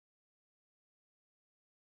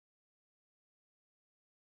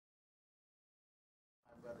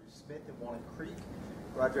Smith in Walnut Creek.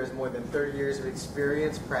 Roger has more than 30 years of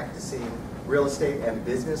experience practicing real estate and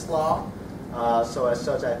business law. So as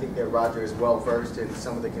such, I think that Roger is well versed in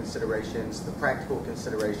some of the considerations, the practical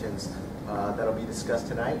considerations that'll be discussed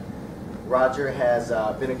tonight. Roger has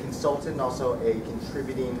been a consultant, also a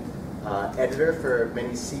contributing editor for many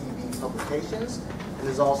CDB publications, and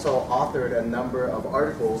has also authored a number of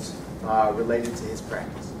articles related to his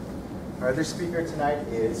practice. Our other speaker tonight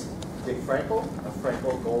is Dick Frankel of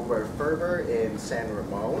Frankel, Goldware, Ferber in San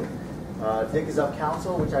Ramon. Dick is of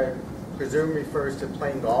counsel, which I presume refers to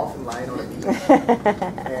playing golf and lying on a beach.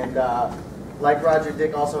 And like Roger,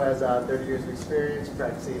 Dick also has 30 years of experience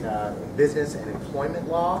practicing in business and employment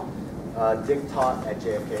law. Dick taught at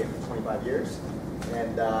JFK for 25 years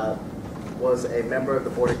and was a member of the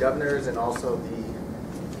Board of Governors and also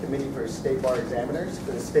the Committee for State Bar Examiners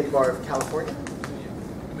for the State Bar of California.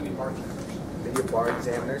 Committee of Bar Examiners. Committee of Bar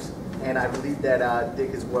Examiners. And I believe that Dick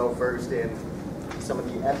is well versed in some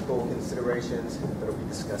of the ethical considerations that will be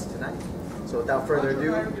discussed tonight. So without further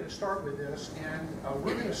ado, I'm going to start with this, and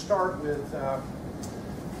we're going to start with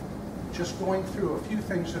just going through a few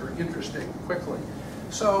things that are interesting quickly.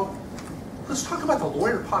 So let's talk about the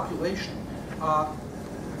lawyer population.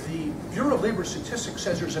 The Bureau of Labor Statistics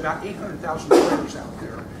says there's about 800,000 lawyers out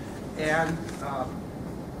there, and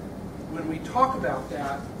when we talk about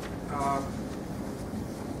that,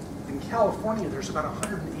 in California, there's about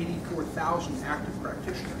 184,000 active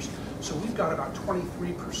practitioners. So we've got about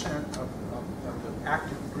 23% of the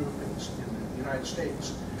active group in the United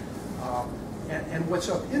States. And what's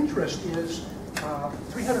of interest is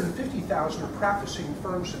 350,000 are practicing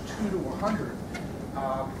firms of 2 to 100.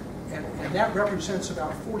 And that represents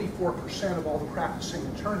about 44% of all the practicing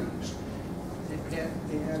attorneys.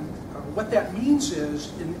 And what that means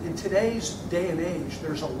is, in today's day and age,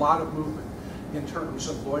 there's a lot of movement in terms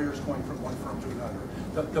of lawyers going from one firm to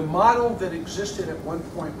another. The model that existed at one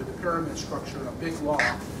point with the pyramid structure in a big law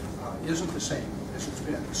isn't the same as it's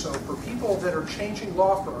been. So for people that are changing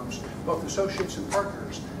law firms, both associates and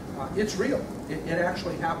partners, it's real. It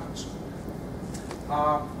actually happens.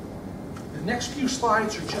 The next few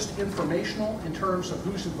slides are just informational in terms of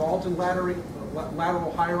who's involved in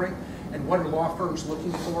lateral hiring and what are law firms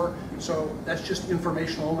looking for. So that's just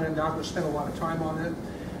informational only. I'm not going to spend a lot of time on it.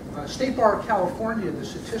 State Bar of California, the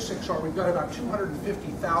statistics are we've got about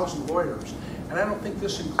 250,000 lawyers, and I don't think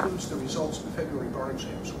this includes the results of the February bar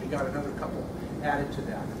exam, so we got another couple added to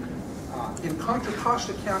that. In Contra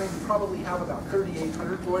Costa County, we probably have about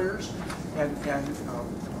 3,800 lawyers, and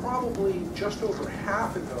probably just over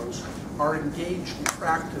half of those are engaged in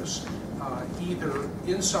practice either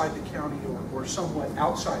inside the county or somewhat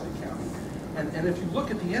outside the county. And if you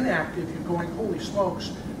look at the inactive, you're going, holy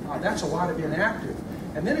smokes, that's a lot of inactive.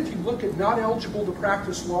 And then if you look at not eligible to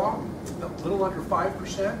practice law, a little under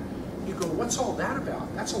 5%, you go, what's all that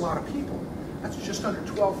about? That's a lot of people. That's just under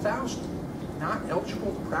 12,000. Not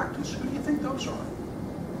eligible to practice? Who do you think those are?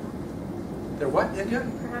 They're what, India?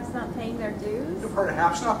 Perhaps not paying their dues?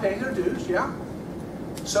 Perhaps not paying their dues, yeah.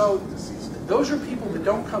 So those are people that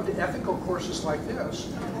don't come to ethical courses like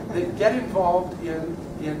this, that get involved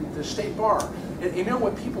in the state bar. And you know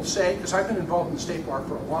what people say, because I've been involved in the state bar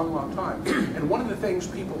for a long, long time, and one of the things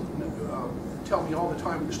people tell me all the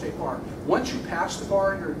time in the state bar, once you pass the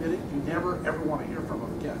bar and you're admitted, you never ever want to hear from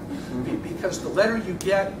them again. Because the letter you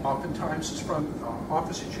get oftentimes is from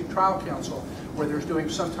Office of Chief Trial Counsel, where there's doing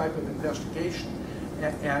some type of investigation.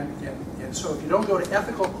 And so if you don't go to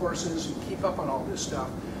ethical courses and keep up on all this stuff,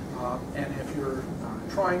 and if you're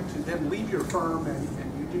trying to then leave your firm and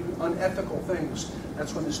you do unethical things,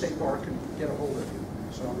 that's when the state bar can get a hold of you.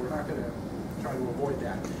 So we're not going to try to avoid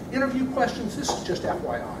that. Interview questions, this is just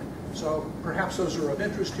FYI. So perhaps those are of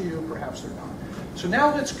interest to you, perhaps they're not. So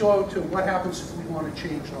now let's go to what happens if we want to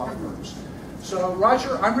change law firms. So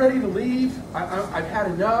Roger, I'm ready to leave. I've had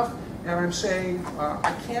enough, and I'm saying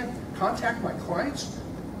I can't contact my clients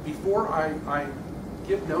before I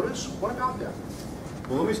give notice. What about that?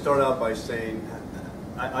 Well, let me start out by saying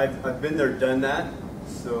I've been there, done that.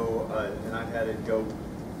 So, and I've had it go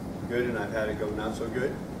good, and I've had it go not so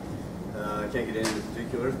good. I can't get into the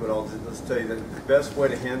particulars, but let's tell you that the best way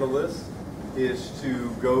to handle this is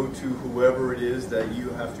to go to whoever it is that you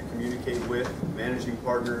have to communicate with, managing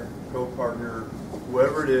partner, co-partner,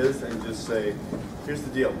 whoever it is, and just say, here's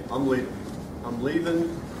the deal, I'm leaving. I'm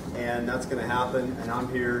leaving, and that's going to happen, and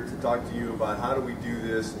I'm here to talk to you about how do we do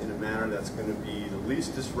this in a manner that's going to be the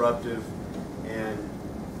least disruptive and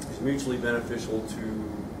is mutually beneficial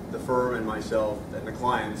to the firm and myself and the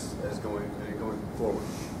clients as going forward.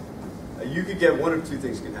 You could get one of two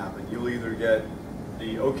things can happen. You'll either get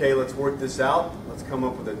the, okay, let's work this out, let's come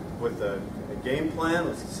up with a game plan,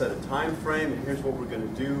 let's set a time frame, and here's what we're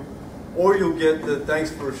going to do. Or you'll get the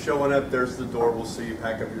thanks for showing up, there's the door, we'll see you,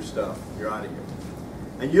 pack up your stuff, you're out of here.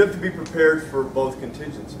 And you have to be prepared for both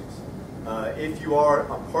contingencies. If you are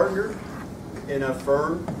a partner in a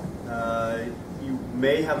firm, you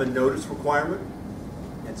may have a notice requirement.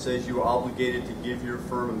 It says you are obligated to give your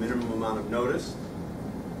firm a minimum amount of notice.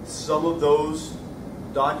 Some of those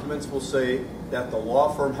documents will say that the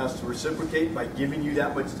law firm has to reciprocate by giving you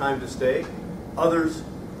that much time to stay. Others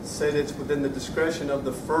say that it's within the discretion of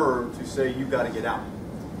the firm to say you've got to get out.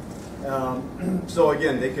 So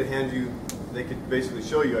again, they could basically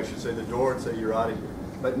show you, I should say, the door and say you're out of here.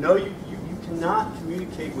 But no, you cannot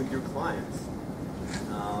communicate with your clients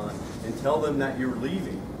and tell them that you're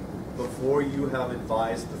leaving before you have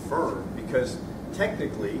advised the firm, because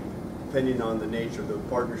technically, depending on the nature of the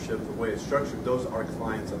partnership, the way it's structured, those are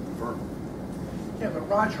clients of the firm. Yeah, but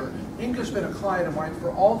Roger, Inga's been a client of mine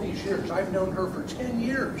for all these years. I've known her for 10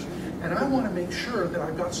 years, and I want to make sure that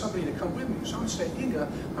I've got somebody to come with me. So I'm saying, Inga,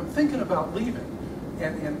 I'm thinking about leaving.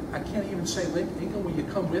 And I can't even say, Inga, will you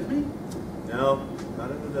come with me? No, not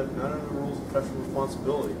under the rules of professional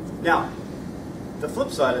responsibility. Now, the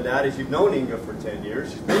flip side of that is you've known Inga for 10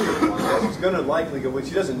 years. She's been your client. She's going to likely go, when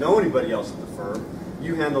she doesn't know anybody else at the firm,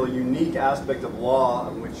 you handle a unique aspect of law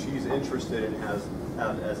in which she's interested and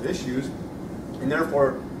has issues, and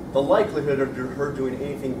therefore the likelihood of her doing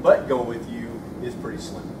anything but go with you is pretty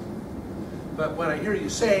slim. But what I hear you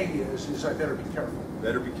saying is I better be careful.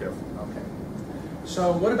 Better be careful. Okay.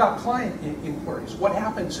 So what about client inquiries? What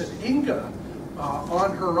happens if Inga,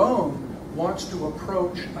 on her own, wants to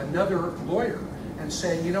approach another lawyer and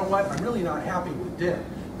say, you know what, I'm really not happy with Dick.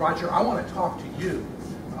 Roger, I want to talk to you.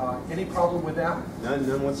 Any problem with that?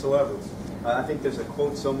 None whatsoever. I think there's a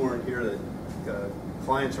quote somewhere in here that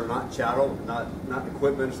clients are not chattel, not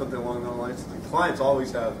equipment or something along those lines. The clients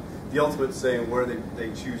always have the ultimate say in where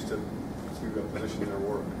they choose to position their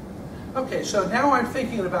work. Okay, so now I'm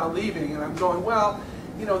thinking about leaving, and I'm going, well,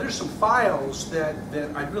 you know, there's some files that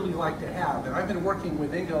I'd really like to have, and I've been working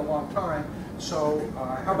with Inga a long time. So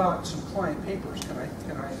how about some client papers? Can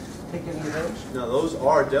I take any of those? No, those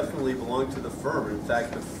are definitely belong to the firm. In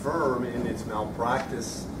fact, the firm, in its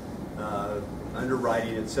malpractice,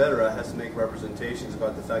 underwriting, etc., has to make representations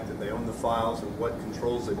about the fact that they own the files and what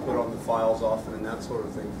controls they put on the files often and that sort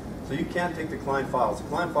of thing. So you can't take the client files. The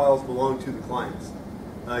client files belong to the clients.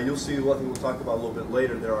 You'll see what we'll talk about a little bit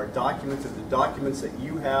later. There are documents, if the documents that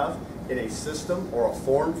you have in a system or a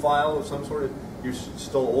form file of some sort, you're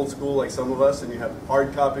still old school like some of us and you have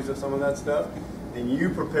hard copies of some of that stuff, and you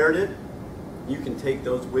prepared it, you can take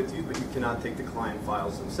those with you, but you cannot take the client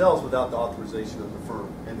files themselves without the authorization of the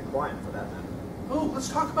firm and the client for that matter. Oh, let's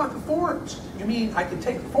talk about the forms. You mean I can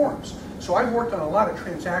take the forms? So I've worked on a lot of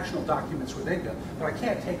transactional documents with Inga, but I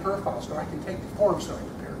can't take her files, but I can take the forms that I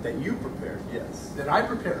prepared. That you prepared, yes. That I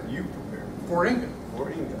prepared. You prepared. For Inga. For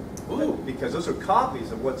Inga. Ooh. Because those are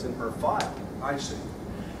copies of what's in her file. I see.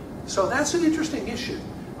 So that's an interesting issue.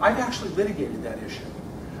 I've actually litigated that issue,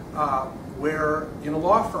 where in a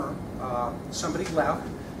law firm, somebody left,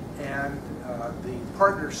 and the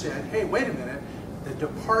partner said, hey, wait a minute, the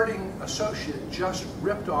departing associate just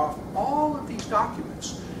ripped off all of these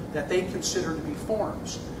documents that they consider to be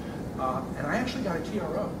forms. And I actually got a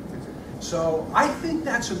TRO. So I think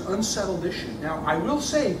that's an unsettled issue. Now, I will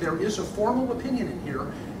say there is a formal opinion in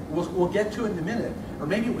here, we'll get to it in a minute, or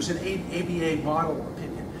maybe it was an ABA model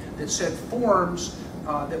opinion, that said forms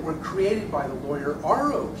that were created by the lawyer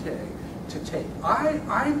are okay to take.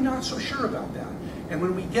 I'm not so sure about that. And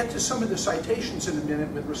when we get to some of the citations in a minute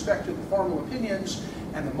with respect to the formal opinions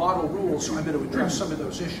and the model rules, I'm going to address some of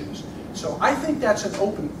those issues. So I think that's an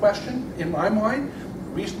open question in my mind.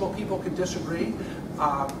 Reasonable people can disagree.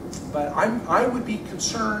 But I would be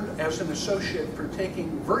concerned as an associate for taking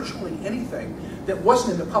virtually anything that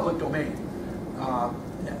wasn't in the public domain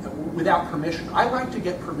without permission. I like to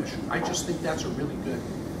get permission. I just think that's a really good.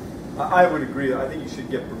 I would agree. I think you should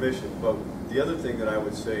get permission. But the other thing that I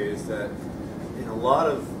would say is that in a lot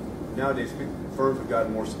of, nowadays, firms have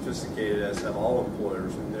gotten more sophisticated, as have all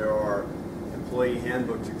employers, and there are employee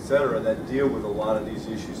handbooks, etc., that deal with a lot of these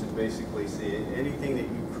issues and basically say anything that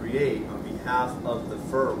you create on behalf of the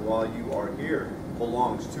firm while you are here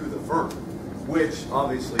belongs to the firm, which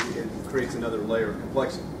obviously it creates another layer of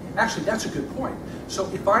complexity. Actually, that's a good point. So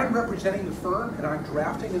if I'm representing the firm and I'm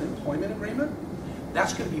drafting an employment agreement,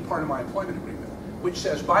 that's going to be part of my employment agreement, which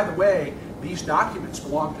says, by the way, these documents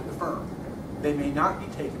belong to the firm. They may not be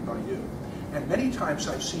taken by you. And many times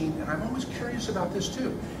I've seen, and I'm always curious about this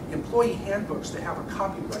too, employee handbooks that have a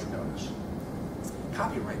copyright notice.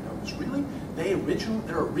 Copyright notice, really?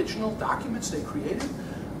 They're original documents they created?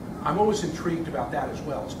 I'm always intrigued about that as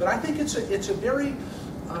well. But I think it's a very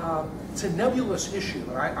it's a nebulous issue,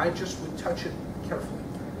 and I just would touch it carefully.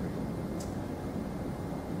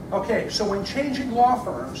 Okay, so when changing law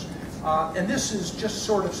firms, and this is just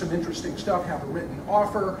sort of some interesting stuff, have a written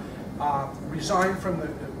offer, resign from the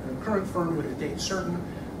current firm with a date certain.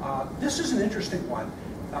 This is an interesting one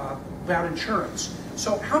about insurance.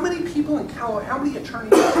 So how many people how many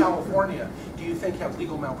attorneys in California do you think have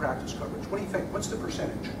legal malpractice coverage? What do you think? What's the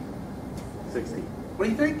percentage? 60. What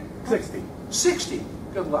do you think? 60. 60.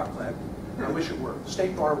 Good luck, Glenn. I wish it were. The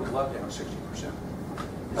State Bar would love to have 60%.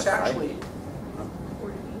 It's actually...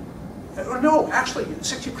 No, actually,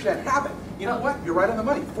 60% have it. You know what? You're right on the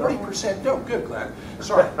money. 40% don't. Good, Glenn.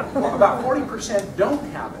 Sorry. Well, about 40% don't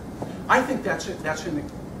have it. I think that's an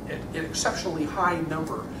exceptionally high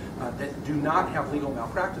number that do not have legal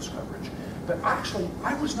malpractice coverage. But actually,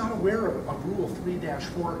 I was not aware of Rule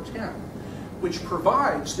 3-410, which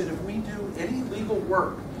provides that if we do any legal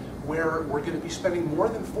work where we're going to be spending more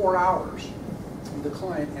than 4 hours with the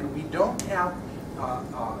client and we don't have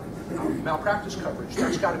malpractice coverage,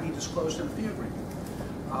 that's got to be disclosed in a fee agreement.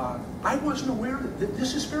 I wasn't aware that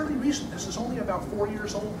this is fairly recent. This is only about 4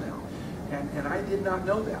 years old now. And I did not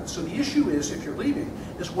know that. So the issue is, if you're leaving,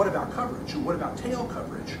 is what about coverage? And what about tail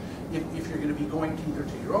coverage? If you're going to be going to either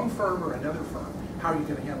to your own firm or another firm, how are you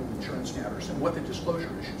going to handle insurance matters and what the disclosure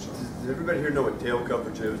issues are? Does everybody here know what tail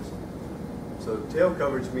coverage is? So tail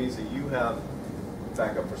coverage means that you have,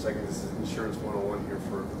 back up for a second, this is Insurance 101 here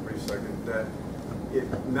for a brief second, that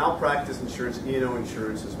malpractice insurance, E&O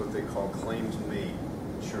insurance, is what they call claims-made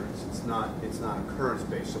insurance. It's not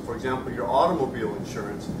occurrence-based. So for example, your automobile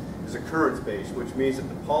insurance is occurrence-based, which means that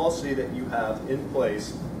the policy that you have in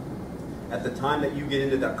place at the time that you get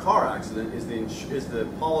into that car accident is the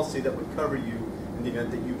policy that would cover you in the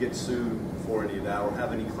event that you get sued for any of that or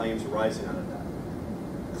have any claims arising out of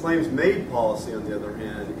that. Claims-made policy, on the other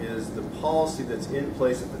hand, is the policy that's in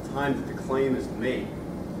place at the time that the claim is made.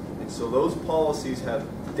 And so those policies have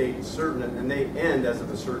dates certain, and they end as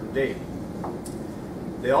of a certain date.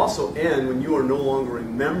 They also end when you are no longer a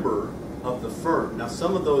member of the firm. Now,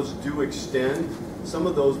 some of those do extend. Some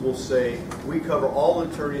of those will say, we cover all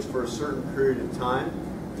attorneys for a certain period of time,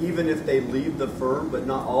 even if they leave the firm, but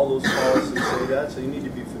not all those policies say that, so you need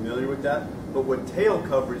to be familiar with that. But what tail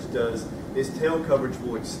coverage does is tail coverage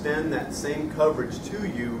will extend that same coverage to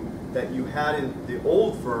you that you had in the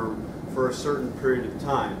old firm for a certain period of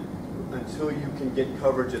time until you can get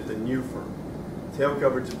coverage at the new firm. Tail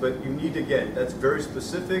coverage, but you need to get, that's very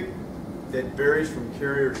specific, that varies from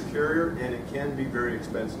carrier to carrier, and it can be very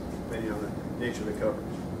expensive depending on the nature of the coverage.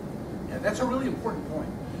 Yeah, that's a really important point.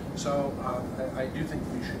 So I do think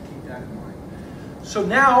we should keep that in mind. So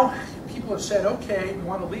now people have said, okay, we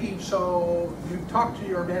want to leave. So you talked to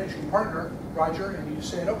your managing partner, Roger, and you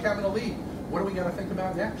said, okay, I'm going to leave. What are we going to think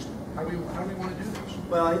about next? How do we want to do this?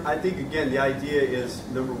 Well, I think, again, the idea is,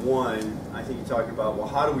 number one, I think you talked about, well,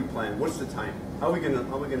 how do we plan? What's the time? How are we going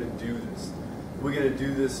to do this? Are we going to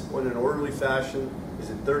do this in an orderly fashion? Is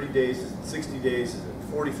it 30 days? Is it 60 days? Is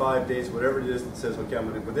it 45 days? Whatever it is that says, okay, I'm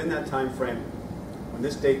going to, within that time frame, when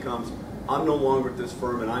this date comes, I'm no longer at this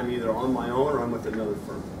firm and I'm either on my own or I'm with another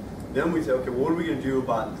firm. Then we say, okay, well, what are we going to do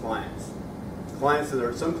about clients?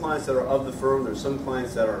 Some clients that are of the firm, there's some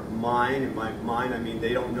clients that are mine, and by mine I mean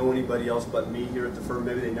they don't know anybody else but me here at the firm.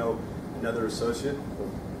 Maybe they know another associate,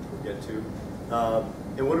 we'll get to.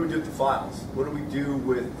 And what do we do with the files? What do we do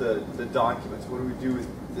with the documents? What do we do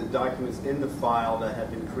with the documents in the file that have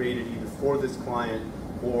been created either for this client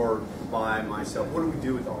or by myself? What do we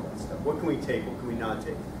do with all that stuff? What can we take? What can we not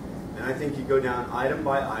take? And I think you go down item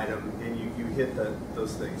by item and you hit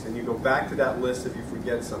those things. And you go back to that list if you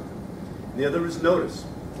forget something. And the other is notice.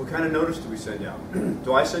 What kind of notice do we send out?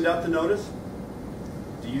 Do I send out the notice?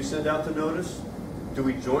 Do you send out the notice? Do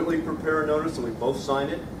we jointly prepare a notice and we both sign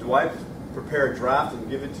it? Do I prepare a draft and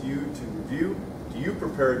give it to you to review? Do you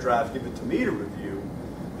prepare a draft, give it to me to review?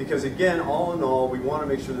 Because again, all in all, we want to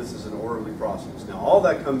make sure this is an orderly process. Now, all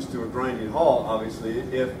that comes to a grinding halt, obviously,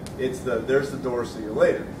 if it's there's the door, see you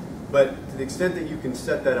later. But to the extent that you can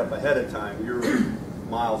set that up ahead of time, you're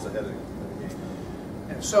miles ahead of the game.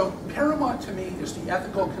 And so paramount to me is the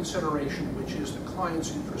ethical consideration, which is the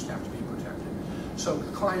client's interests have to be protected. So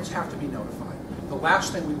the clients have to be notified. The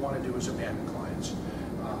last thing we want to do is abandon clients.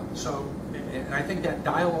 And I think that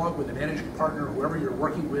dialogue with the managing partner, whoever you're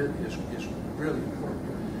working with, is really important.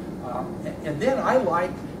 And then I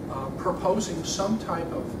like proposing some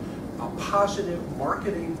type of positive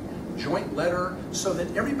marketing joint letter so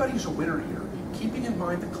that everybody's a winner here, keeping in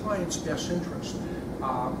mind the client's best interest.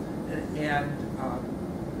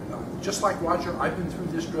 just like Roger, I've been through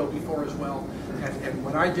this drill before as well. And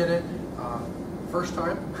when I did it, first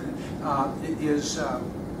time,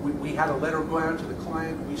 we had a letter go out to the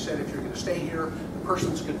client. We said, if you're going to stay here, the person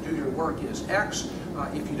that's going to do your work is X.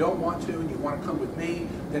 If you don't want to and you want to come with me,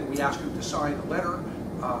 then we ask you to sign a letter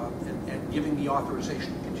and giving the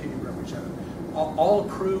authorization to continue representing. All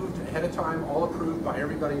approved ahead of time, all approved by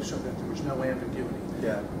everybody so that there was no ambiguity.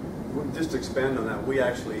 Yeah, just to expand on that, we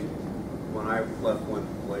actually, when I left one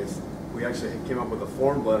place, we actually came up with a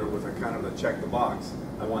form letter with a kind of a check the box.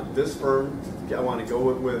 I want this firm, I want to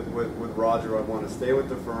go with Roger, I want to stay with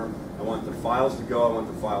the firm, I want the files to go, I want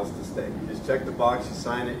the files to stay. You just check the box, you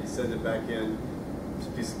sign it, you send it back in, it's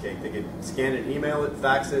a piece of cake. They can scan it, email it,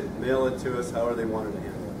 fax it, mail it to us, however they wanted to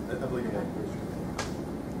handle it. I believe you want.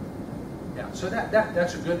 Yeah, so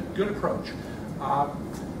that's a good approach.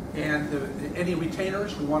 And any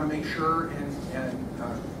retainers, we want to make sure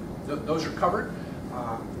those are covered.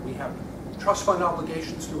 We have trust fund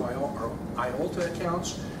obligations through our IOLTA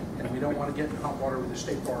accounts, and we don't want to get in hot water with the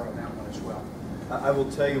State Bar on that one as well. I will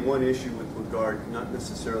tell you one issue with regard, not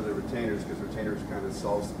necessarily retainers, because retainers kind of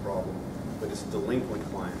solves the problem, but it's delinquent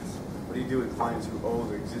clients. What do you do with clients who owe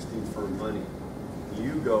the existing firm money?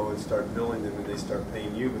 You go and start billing them and they start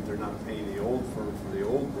paying you, but they're not paying the old firm for the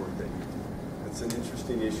old work that you do. It's an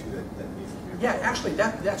interesting issue that needs to be. Yeah, actually,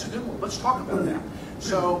 that's a good one. Let's talk about that.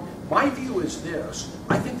 So my view is this.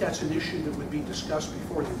 I think that's an issue that would be discussed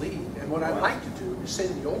before you leave. And what I'd like to do is say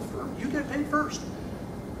to the old firm, you get paid first.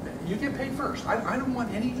 You get paid first. I don't want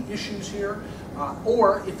any issues here.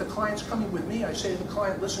 Or if the client's coming with me, I say to the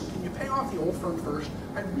client, listen, can you pay off the old firm first?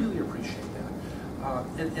 I really appreciate that.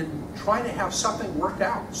 And try to have something worked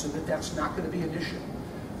out so that that's not going to be an issue.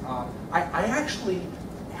 I actually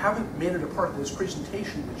haven't made it a part of this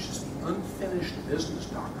presentation, which is the unfinished business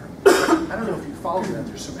doctrine. I don't know if you followed that.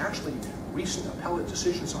 There's some actually recent appellate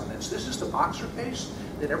decisions on this. This is the Boxer case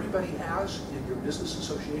that everybody has in your business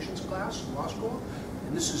associations class in law school.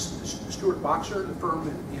 And this is Stuart Boxer, the firm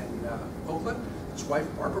in Oakland, his wife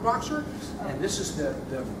Barbara Boxer. And this is the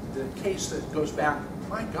case that goes back,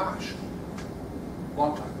 my gosh,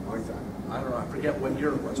 long time. Long time. I don't know, I forget what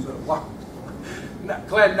year it was, but a long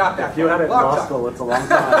Glad not that. If you had it in law school, it's a long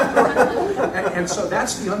time. and so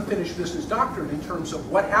that's the unfinished business doctrine in terms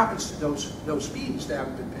of what happens to those fees that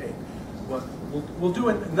haven't been paid. We'll do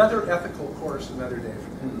another ethical course another day.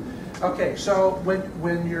 Okay, so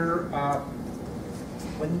when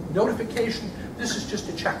notification, this is just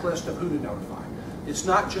a checklist of who to notify. It's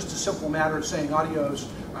not just a simple matter of saying, adios,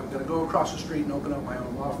 I'm going to go across the street and open up my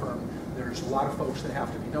own law firm. There's a lot of folks that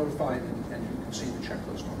have to be notified, and you can see the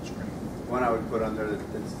checklist on the screen. One I would put on there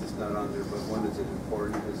that's just not on there, but one that's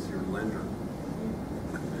important is your lender.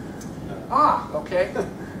 Okay.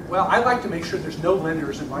 Well, I like to make sure there's no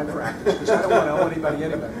lenders in my practice because I don't want to owe anybody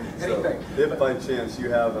anything. So if by chance you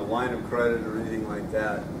have a line of credit or anything like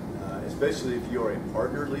that, especially if you're a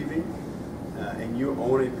partner leaving and you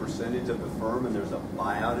own a percentage of the firm and there's a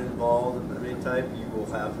buyout involved of any type, you will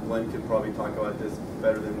have, Glenn could probably talk about this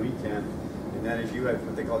better than we can, and that is you have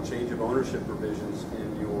what they call change of ownership provisions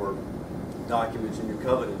in your documents and your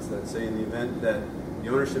covenants that say in the event that the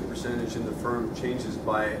ownership percentage in the firm changes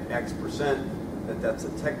by X percent, that's a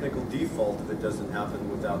technical default if it doesn't happen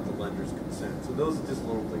without the lender's consent. So those are just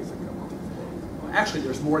little things that come up. Well, actually,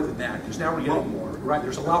 there's more than that because now we're getting more. Right,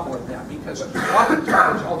 there's a lot more than that because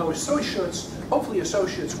oftentimes, although associates, hopefully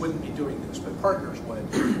associates wouldn't be doing this, but partners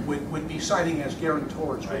would be signing as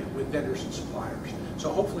guarantors with vendors and suppliers.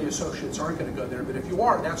 So hopefully associates aren't going to go there, but if you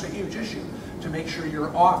are, that's a huge issue to make sure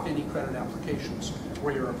you're off any credit applications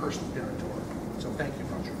where you're a personal guarantor. So thank you,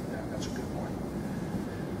 Roger, for that. That's a good point.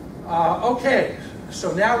 Okay,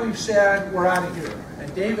 so now we've said we're out of here.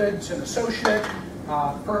 And David's an associate.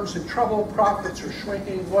 Firms in trouble, profits are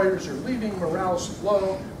shrinking, lawyers are leaving, morale's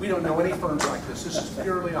low. We don't know any firms like this. This is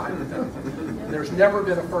purely a hypothetical. There's never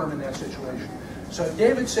been a firm in that situation. So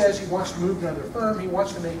David says he wants to move to another firm. He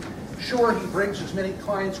wants to make sure he brings as many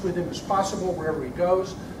clients with him as possible wherever he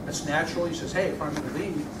goes. That's natural. He says, hey, if I'm going to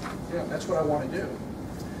leave, yeah, that's what I want to do.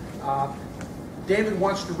 David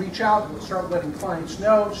wants to reach out and start letting clients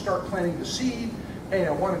know, start planting the seed. Hey,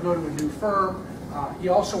 I want to go to a new firm. He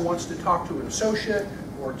also wants to talk to an associate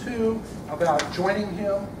or two about joining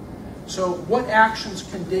him. So what actions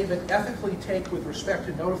can David ethically take with respect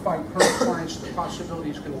to notifying current clients the possibility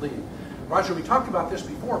he's going to leave? Roger, we talked about this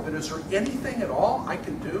before, but is there anything at all I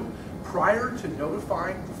can do prior to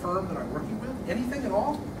notifying the firm that I'm working with? Anything at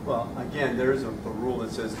all? Well, again, there is a rule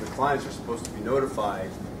that says the clients are supposed to be notified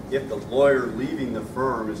if the lawyer leaving the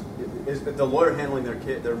firm if the lawyer handling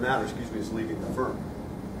their matter, is leaving the firm.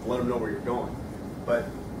 Let them know where you're going. But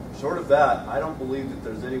Short of that, I don't believe that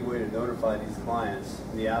there's any way to notify these clients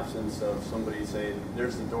in the absence of somebody saying,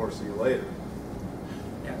 there's the door, see you later.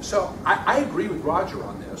 Yeah, so I agree with Roger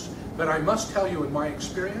on this, but I must tell you in my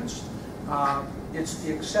experience, it's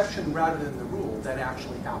the exception rather than the rule that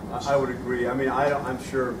actually happens. I would agree. I mean, I'm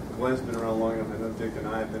sure Glenn's been around long enough, I know Dick and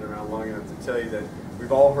I have been around long enough to tell you that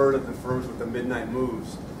we've all heard of the firms with the midnight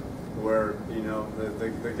moves, where, you know,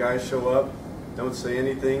 the guys show up, don't say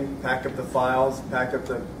anything, pack up the files, pack up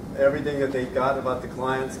everything that they got about the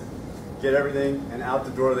clients, get everything, and out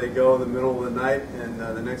the door they go in the middle of the night, and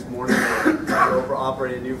the next morning they're over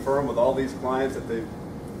operating a new firm with all these clients that they've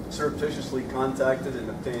surreptitiously contacted and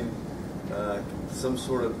obtained some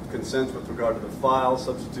sort of consent with regard to the file,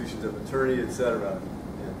 substitutions of attorney, etc.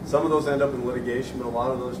 Some of those end up in litigation, but a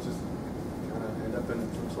lot of those just kind of end up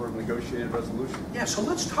in some sort of negotiated resolution. Yeah, so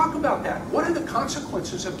let's talk about that. What are the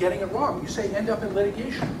consequences of getting it wrong? You say end up in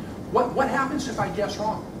litigation. What happens if I guess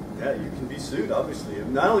wrong? Yeah, you can be sued, obviously.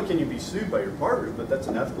 Not only can you be sued by your partners, but that's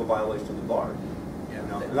an ethical violation of the bar. Yeah,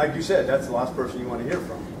 You know? And like you said, that's the last person you want to hear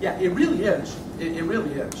from. Yeah, it really is. It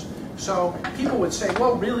really is. So people would say,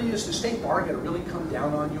 well, really, is the state bar going to really come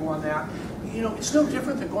down on you on that? You know, it's no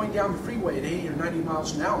different than going down the freeway at 80 or 90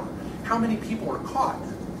 miles an hour. How many people are caught,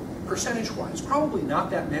 percentage-wise? Probably not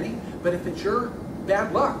that many, but if it's your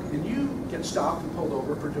bad luck and you get stopped and pulled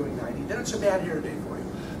over for doing 90, then it's a bad hair day for you.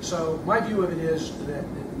 So my view of it is that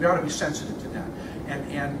we ought to be sensitive to that.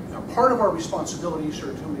 And a part of our responsibilities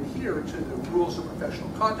are to adhere to the rules of professional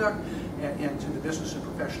conduct and to the Business and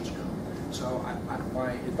Professions Code. So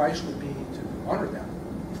my advice would be to honor that.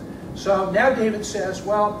 So now David says,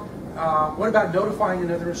 well, what about notifying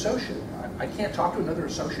another associate? I can't talk to another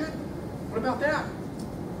associate? What about that?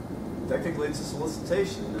 Technically, it's a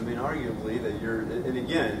solicitation. I mean, arguably, that you're, and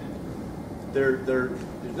again, there's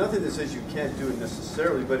nothing that says you can't do it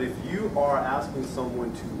necessarily, but if you are asking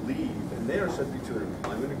someone to leave, and they are subject to an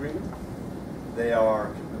employment agreement, they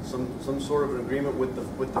are some sort of an agreement with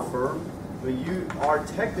the firm, I mean, you are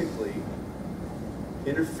technically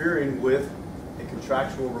interfering with a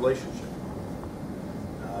contractual relationship.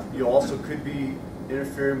 You also could be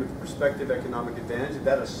interfering with the prospective economic advantage. If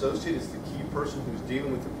that associate is the key person who's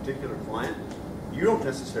dealing with a particular client, you don't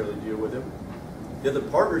necessarily deal with him. The other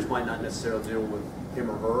partners might not necessarily deal with him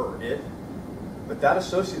or her or it, but that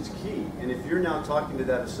associate's key. And if you're now talking to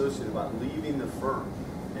that associate about leaving the firm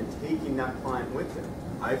and taking that client with him,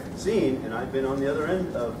 I've seen, and I've been on the other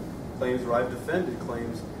end of claims where I've defended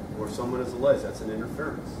claims where someone has alleged that's an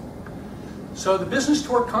interference. So the business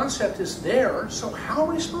tort concept is there, so how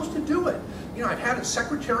am I supposed to do it? You know, I've had a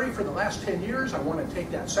secretary for the last 10 years. I want to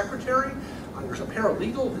take that secretary. There's a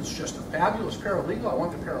paralegal that's just a fabulous paralegal. I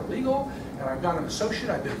want the paralegal. And I've got an associate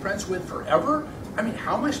I've been friends with forever. I mean,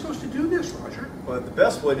 how am I supposed to do this, Roger? Well, the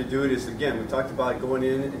best way to do it is, again, we talked about going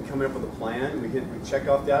in and coming up with a plan. We check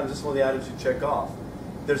off the items. This is one of the items you check off.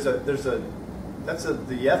 That's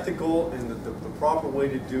the ethical and the proper way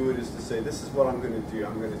to do it is to say, this is what I'm going to do.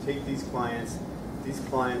 I'm going to take these clients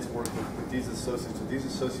work with these associates, so these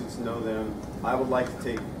associates know them. I would like to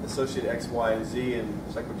take associate X, Y, and Z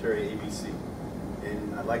and secretary ABC.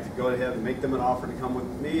 And I'd like to go ahead and make them an offer to come with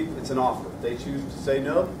me. It's an offer. If they choose to say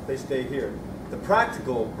no, they stay here. The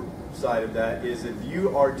practical side of that is if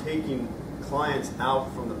you are taking clients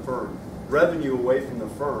out from the firm, revenue away from the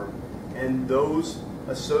firm, and those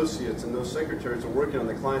associates and those secretaries are working on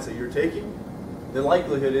the clients that you're taking, the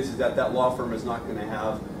likelihood is that that law firm is not going to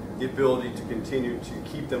have the ability to continue to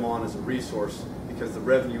keep them on as a resource because the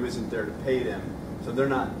revenue isn't there to pay them. So they're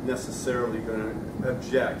not necessarily going to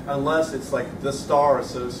object, unless it's like the star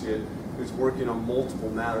associate who's working on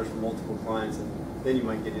multiple matters for multiple clients, and then you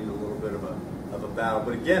might get into a little bit of a battle.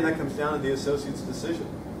 But again, that comes down to the associate's decision.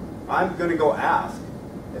 I'm going to go ask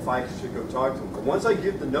if I should go talk to them. But once I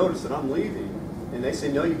get the notice that I'm leaving, and they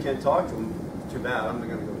say, no, you can't talk to them, too bad, I'm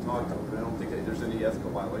going to go talk to them. And I don't think there's any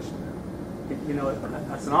ethical violation there. You know,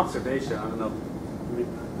 that's an observation. I don't know.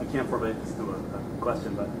 I can't formulate this to a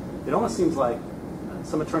question, but it almost seems like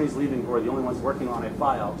some attorneys leaving who are the only ones working on a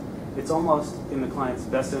file, it's almost in the client's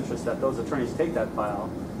best interest that those attorneys take that file,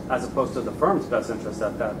 as opposed to the firm's best interest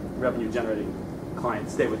that that revenue-generating client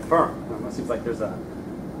stay with the firm. It almost seems like there's a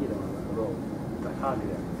real dichotomy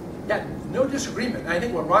there. Yeah, no disagreement. I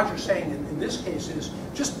think what Roger's saying in this case is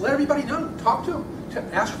just let everybody know, talk to them,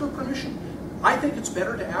 ask for permission. I think it's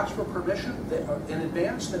better to ask for permission in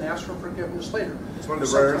advance than ask for forgiveness later. It's one of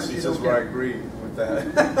the rare instances where I agree with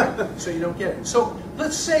that. So you don't get it. So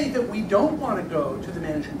let's say that we don't want to go to the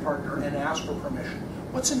managing partner and ask for permission.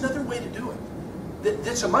 What's another way to do it?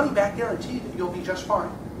 That's a money-back guarantee that you'll be just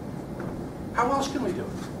fine. How else can we do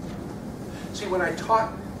it? See, when I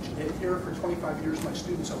taught here for 25 years, my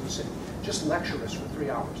students always say, just lecture us for 3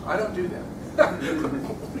 hours. I don't do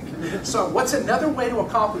that. So what's another way to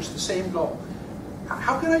accomplish the same goal?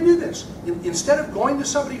 How can I do this? Instead of going to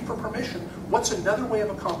somebody for permission, what's another way of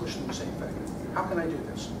accomplishing the same thing? How can I do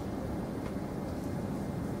this?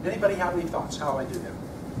 Anybody have any thoughts how I do that?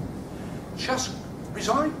 Just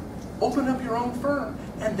resign. Open up your own firm.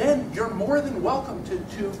 And then you're more than welcome to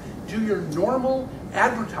do your normal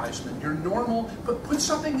advertisement, your normal, put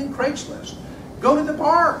something in Craigslist. Go to the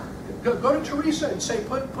bar. Go to Teresa and say,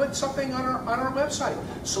 put something on our website,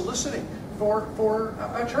 soliciting for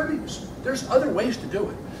attorneys. There's other ways to do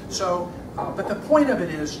it. So, but the point of it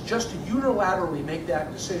is just to unilaterally make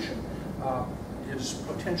that decision is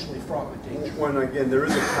potentially fraught with danger. When again, there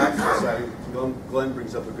is a practical side. Glenn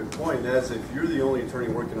brings up a good point. That's if you're the only attorney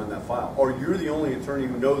working on that file, or you're the only attorney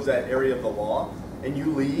who knows that area of the law, and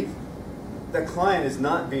you leave, the client is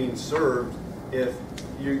not being served if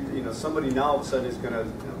you know somebody now all of a sudden is going to,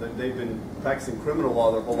 they've been practicing criminal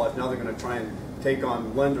law their whole life. Now they're going to try and take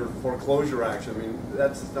on lender foreclosure action. I mean,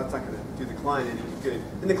 that's not going to do the client any good,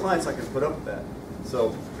 and the client's not going to put up with that.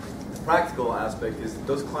 So the practical aspect is that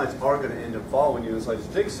those clients are going to end up following you. As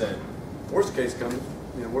like Dick said, worst case comes,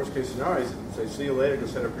 worst case scenario is say, see you later, go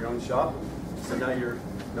set up your own shop, send out your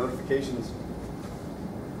notifications.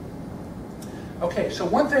 Okay, so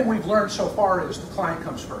one thing we've learned so far is the client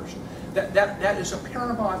comes first. That is a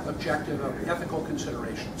paramount objective of ethical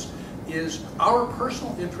considerations, is our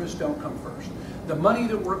personal interests don't come first. The money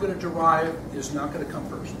that we're going to derive is not going to come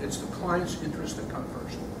first. It's the client's interests that come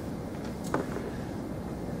first.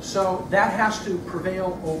 So that has to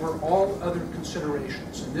prevail over all other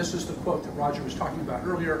considerations. And this is the quote that Roger was talking about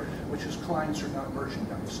earlier, which is clients are not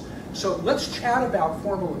merchandise. So let's chat about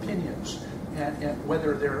formal opinions and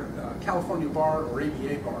whether they're California bar or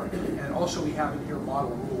ABA bar. And also we have in here model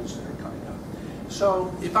rules that are coming up.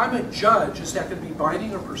 So if I'm a judge, is that going to be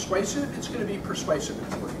binding or persuasive? It's going to be persuasive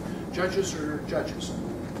authority. Judges are judges.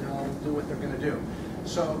 They'll do what they're going to do.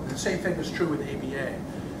 So the same thing is true with ABA.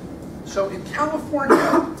 So in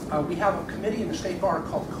California, we have a committee in the state bar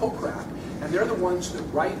called COPRAC, and they're the ones that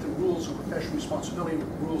write the rules of professional responsibility, the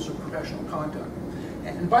rules of professional conduct.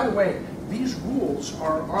 And by the way, these rules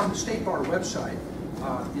are on the state bar website.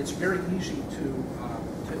 It's very easy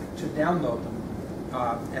to download them.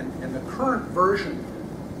 And the current version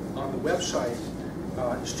on the website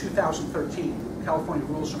is 2013, California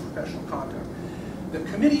Rules of Professional Conduct. The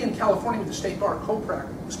committee in California with the state bar,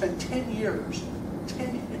 COPRAC, spent 10 years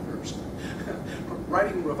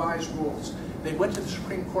writing revised rules. They went to the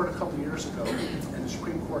Supreme Court a couple of years ago, and the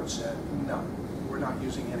Supreme Court said, no, we're not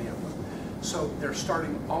using any of them. So they're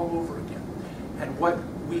starting all over again. And what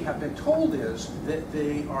we have been told is that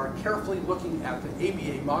they are carefully looking at the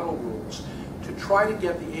ABA model rules to try to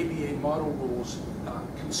get the ABA model rules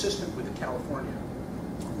consistent with the California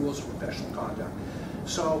Rules of Professional Conduct.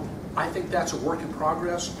 So I think that's a work in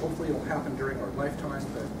progress. Hopefully it'll happen during our lifetime,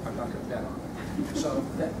 but I'm not going to bet on it. So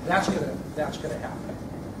that's going to happen.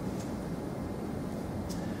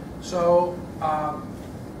 So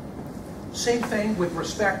same thing with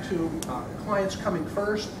respect to clients coming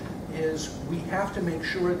first is we have to make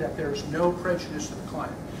sure that there's no prejudice to the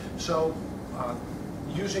client. So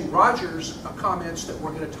using Roger's comments that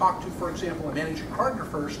we're going to talk to, for example, a managing partner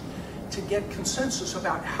first to get consensus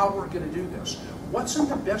about how we're going to do this. What's in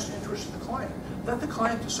the best interest of the client? Let the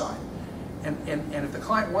client decide. And if the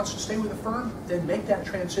client wants to stay with the firm, then make that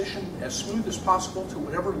transition as smooth as possible to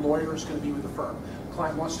whatever lawyer is going to be with the firm. The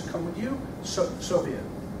client wants to come with you, so be it.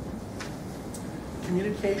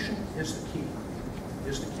 Communication is the key.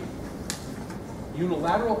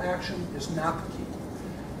 Unilateral action is not the key.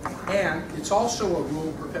 And it's also a rule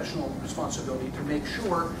of professional responsibility to make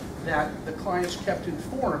sure that the client's kept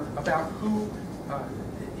informed about who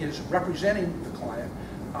is representing the client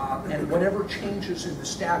and whatever changes in the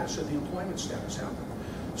status of the employment status happen.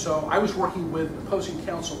 So I was working with opposing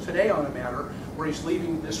counsel today on a matter where he's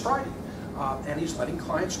leaving this Friday. And he's letting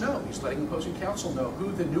clients know, he's letting opposing counsel know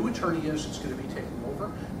who the new attorney is that's going to be taking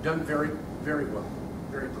over. Done very, very well,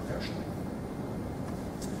 very professionally.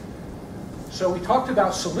 So we talked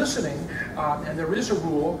about soliciting, and there is a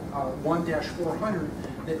rule, 1-400,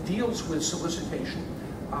 that deals with solicitation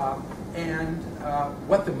and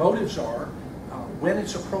what the motives are, when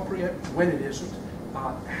it's appropriate, when it isn't,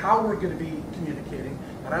 how we're going to be communicating.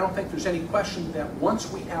 And I don't think there's any question that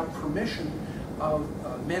once we have permission of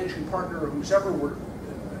a managing partner or whoever we're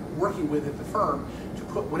working with at the firm to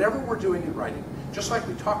put whatever we're doing in writing, just like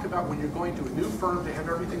we talked about when you're going to a new firm to have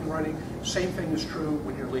everything in writing, same thing is true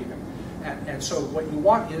when you're leaving. And so what you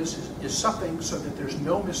want is something so that there's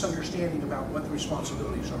no misunderstanding about what the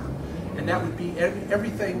responsibilities are. And that would be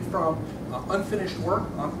everything from unfinished work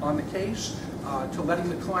on the case to letting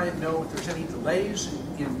the client know if there's any delays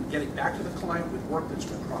in getting back to the client with work that's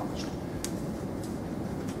been promised.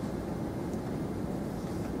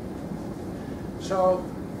 So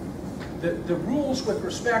the rules with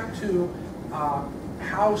respect to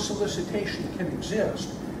how solicitation can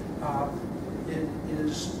exist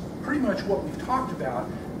is pretty much what we've talked about,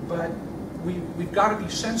 but we've got to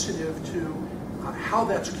be sensitive to how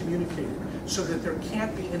that's communicated so that there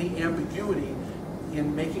can't be any ambiguity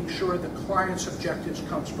in making sure the client's objectives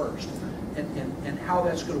comes first, and how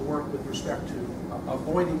that's going to work with respect to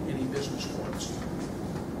avoiding any business forms.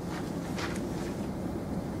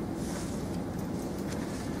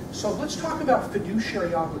 So let's talk about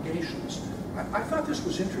fiduciary obligations. I thought this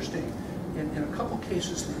was interesting in a couple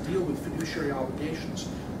cases that deal with fiduciary obligations.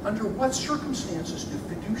 Under what circumstances do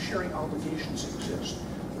fiduciary obligations exist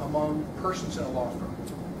among persons in a law firm?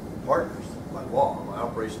 Partners, by law, by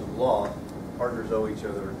operation of law, partners owe each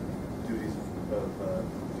other duties of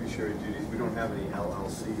fiduciary duties. We don't have any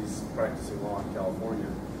LLCs practicing law in California.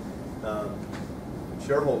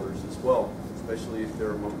 Shareholders as well, especially if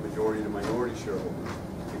they're majority to minority shareholders.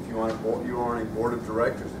 If you are on a board of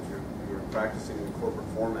directors, if you're practicing in the corporate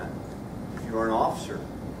format, if you are an officer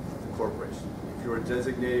of the corporation, if you are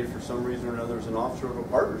designated for some reason or another as an officer of a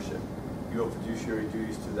partnership, you owe fiduciary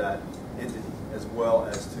duties to that entity as well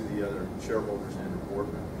as to the other shareholders and the board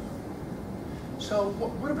members. So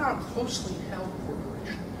what about a closely held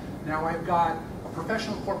corporation? Now I've got a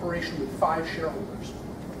professional corporation with 5 shareholders.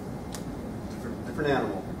 Different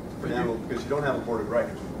animal. Different animal because you don't have a board of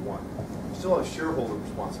directors number one. You still have shareholder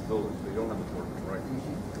responsibilities, but you don't have a board of directors.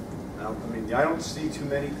 I don't see too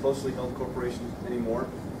many closely held corporations anymore.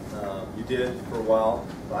 You did for a while,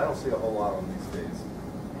 but I don't see a whole lot of them these days.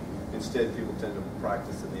 Instead, people tend to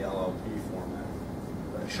practice in the LLP format.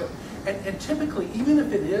 Sure. And typically, even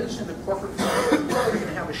if it is in the corporate form, you're going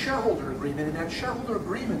to have a shareholder agreement, and that shareholder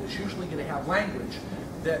agreement is usually going to have language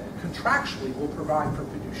that contractually will provide for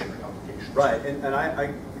fiduciary obligations. Right,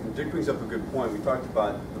 and Dick brings up a good point. We talked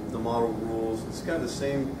about the model rules. It's kind of the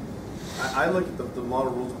same. I look at the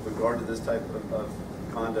model rules with regard to this type of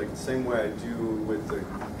conduct the same way I do with the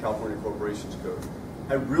California Corporations Code.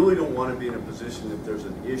 I really don't want to be in a position if there's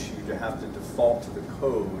an issue to have to default to the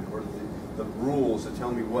code or the rules to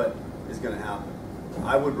tell me what is going to happen.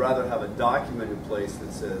 I would rather have a document in place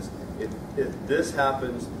that says, if this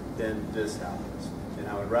happens, then this happens. And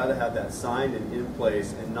I would rather have that signed and in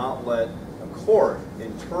place and not let a court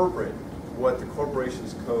interpret what the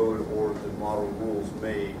corporation's code or the model rules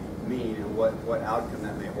may mean and what outcome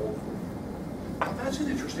that may hold for me. Well, that's an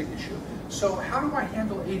interesting issue. So how do I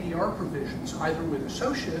handle ADR provisions, either with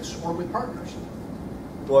associates or with partners?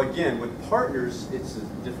 Well, again, with partners, it's a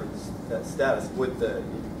different status. With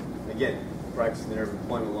again, practicing their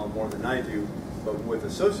employment law more than I do, but with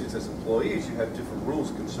associates as employees, you have different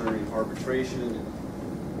rules concerning arbitration, and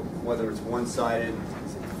whether it's one-sided,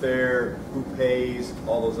 is it fair, who pays,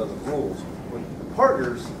 all those other rules. With the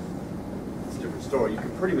partners, it's a different story. You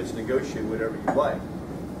can pretty much negotiate whatever you like.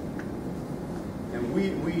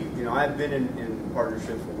 And I've been in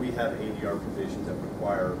partnerships where we have ADR provisions that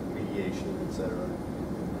require mediation, et cetera.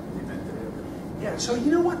 Yeah, so you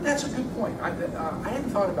know what? That's a good point. I hadn't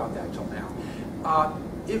thought about that till now.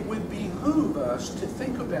 It would behoove us to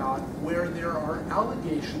think about where there are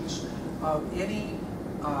allegations of any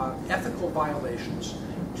ethical violations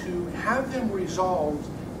to have them resolved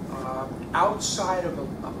outside of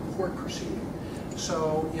a court proceeding.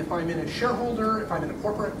 So if I'm in a shareholder, if I'm in a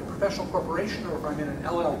professional corporation, or if I'm in an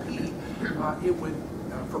LLP, it would,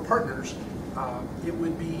 for partners, it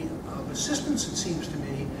would be of assistance, it seems to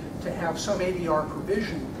me, to have some ADR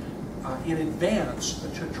provision in advance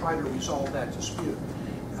to try to resolve that dispute.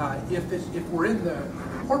 If we're in the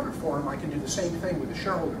corporate form, I can do the same thing with the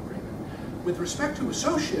shareholder agreement. With respect to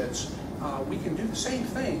associates, we can do the same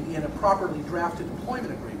thing in a properly drafted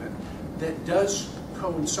employment agreement that does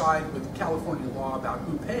coincide with California law about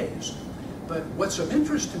who pays. But what's of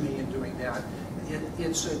interest to me in doing that,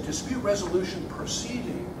 it's a dispute resolution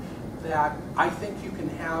proceeding that I think you can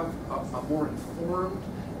have a more informed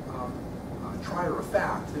trier of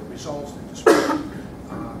fact that resolves the dispute.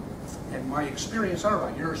 And my experience, I don't know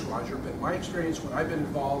about yours, Roger, but my experience when I've been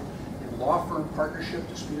involved in law firm partnership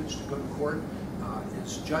disputes to go to court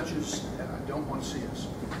is judges don't want to see us.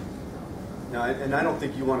 No, and I don't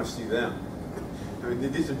think you want to see them. I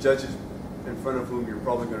mean, these are judges in front of whom you're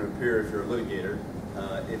probably going to appear if you're a litigator.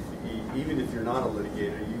 Even if you're not a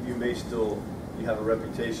litigator, you may still, you have a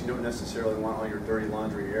reputation, you don't necessarily want all your dirty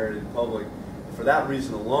laundry aired in public. For that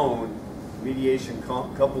reason alone, mediation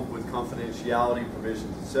coupled with confidentiality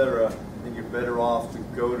provisions, etc., then you're better off to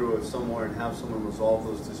go to somewhere and have someone resolve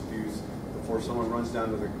those disputes before someone runs down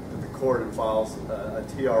to the court and files a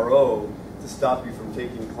TRO to stop you from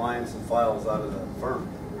taking clients and files out of the firm.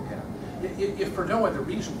 Yeah. If for no other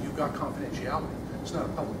reason, you've got confidentiality. It's not a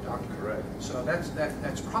public document. Correct. So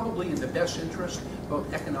that's probably in the best interest,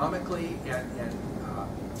 both economically and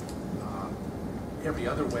every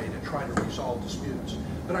other way to try to resolve disputes.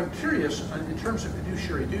 But I'm curious, in terms of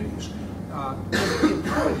fiduciary duties,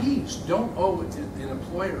 employees don't owe an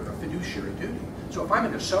employer a fiduciary duty. So if I'm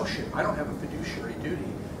an associate, I don't have a fiduciary duty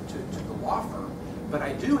to the law firm, but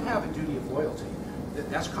I do have a duty of loyalty.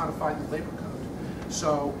 That's codified in the labor code.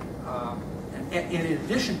 So, and in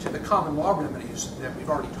addition to the common law remedies that we've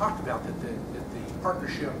already talked about that the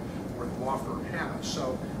partnership or the law firm has.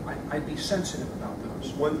 So I'd be sensitive about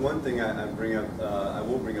those. One thing I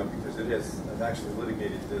will bring up because I've actually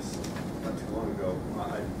litigated this not too long ago.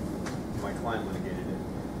 My client litigated it.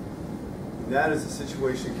 And that is a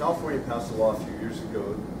situation. California passed a law a few years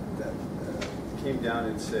ago that came down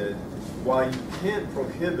and said, while you can't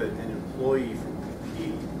prohibit an employee from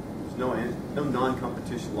competing, there's no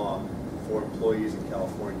non-competition law for employees in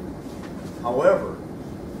California. However,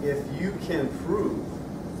 if you can prove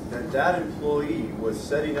that that employee was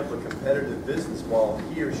setting up a competitive business while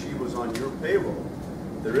he or she was on your payroll,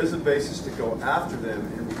 there is a basis to go after them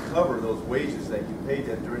and recover those wages that you paid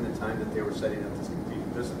them during the time that they were setting up this competing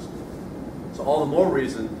business. So all the more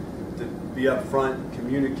reason to be upfront,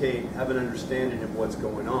 communicate, have an understanding of what's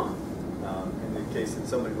going on. In the case that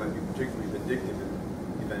somebody might be particularly vindictive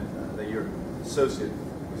in the event that your associate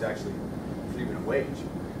was actually receiving a wage.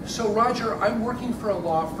 So Roger, I'm working for a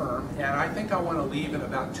law firm and I think I want to leave in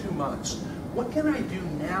about 2 months. What can I do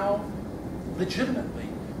now legitimately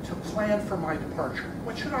to plan for my departure?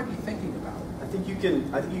 What should I be thinking about? I think you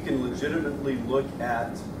can legitimately look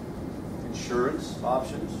at insurance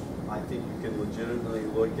options. I think you can legitimately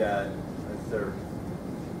look at if they're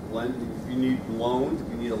if you need loans, if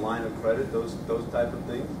you need a line of credit, those type of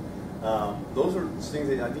things. Those are things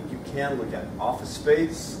that I think you can look at. Office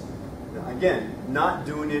space, again, not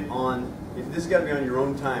doing it on, this has got to be on your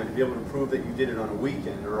own time to be able to prove that you did it on a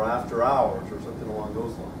weekend or after hours or something along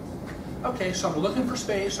those lines. Okay, so I'm looking for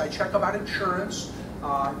space. I check about insurance.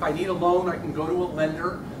 If I need a loan, I can go to a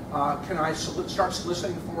lender. Can I start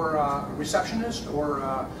soliciting for a receptionist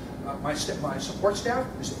or my support staff?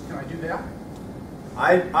 Can I do that?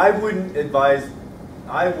 I would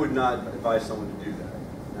not advise someone to do that.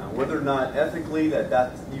 Now, whether or not ethically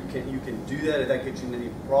that you can do that, if that gets you into any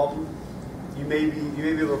problem, you may be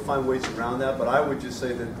able to find ways around that. But I would just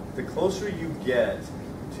say that the closer you get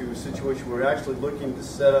to a situation where you're actually looking to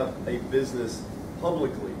set up a business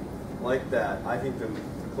publicly like that, I think the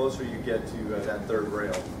closer you get to that third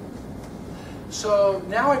rail. So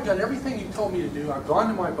now I've done everything you told me to do. I've gone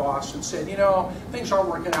to my boss and said, you know, things aren't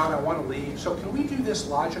working out, I want to leave. So can we do this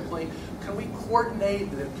logically? Can we coordinate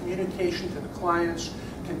the communication to the clients?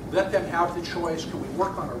 Can we let them have the choice? Can we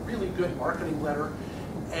work on a really good marketing letter?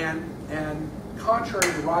 And contrary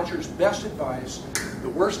to Roger's best advice, the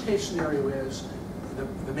worst case scenario is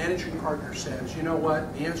the managing partner says, you know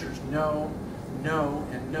what, the answer is no, no,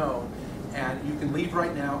 and no. And you can leave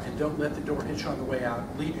right now and don't let the door hitch on the way out.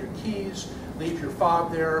 Leave your keys, leave your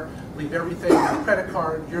fob there, leave everything, your credit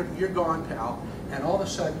card, you're gone, pal. And all of a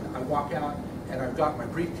sudden, I walk out and I've got my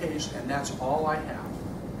briefcase and that's all I have.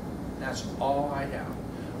 That's all I have.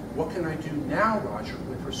 What can I do now, Roger,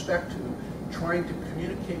 with respect to trying to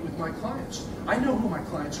communicate with my clients? I know who my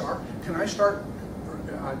clients are. Can I start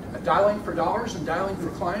dialing for dollars and dialing for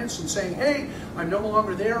clients and saying, hey, I'm no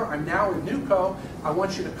longer there, I'm now in Newco, I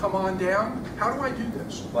want you to come on down? How do I do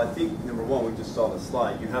this? Well, I think, number one, we just saw the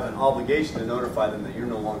slide. You have an obligation to notify them that you're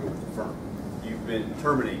no longer with the firm. You've been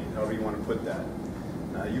terminated, however you want to put that.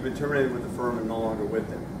 You've been terminated with the firm and no longer with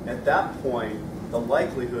them. At that point, the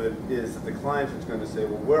likelihood is that the client is going to say,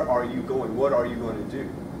 well, where are you going? What are you going to do?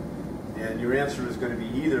 And your answer is going to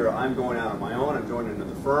be either I'm going out on my own, I'm joining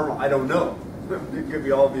another firm, I don't know. It could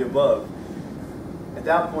be all of the above. At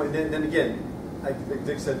that point, then again, like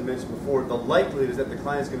Dick mentioned before, the likelihood is that the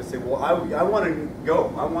client is going to say, well, I want to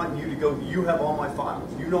go. I want you to go. You have all my files.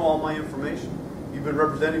 You know all my information. You've been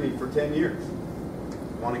representing me for 10 years.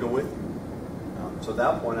 I want to go with you. So at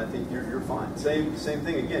that point, I think you're fine. Same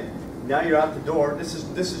thing again. Now you're out the door. This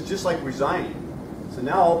is just like resigning. So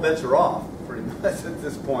now all bets are off pretty much at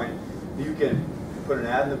this point. You can put an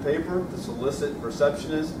ad in the paper to solicit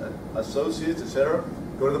receptionists, associates, etc.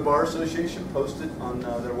 Go to the Bar Association, post it on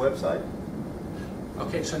their website.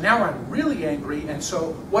 Okay, so now I'm really angry, and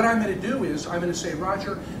so what I'm going to do is I'm going to say,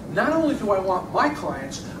 Roger, not only do I want my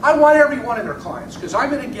clients, I want every one of their clients, because I'm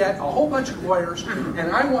going to get a whole bunch of lawyers, and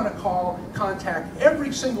I want to contact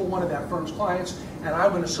every single one of that firm's clients, and I'm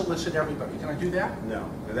going to solicit everybody. Can I do that? No.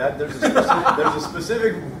 There's a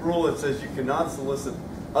specific rule that says you cannot solicit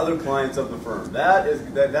other clients of the firm. That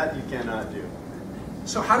you cannot do.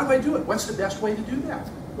 So how do I do it? What's the best way to do that?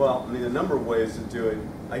 Well, I mean, a number of ways to do it.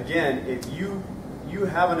 Again, if you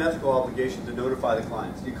have an ethical obligation to notify the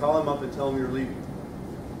clients. You call them up and tell them you're leaving.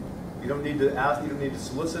 You don't need to ask, you don't need to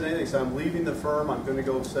solicit anything. So I'm leaving the firm, I'm going to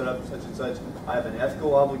go set up such and such. I have an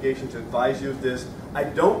ethical obligation to advise you of this. I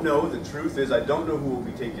don't know, the truth is, I don't know who will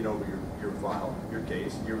be taking over your file, your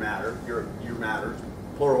case, your matters,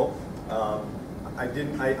 plural.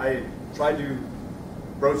 I tried to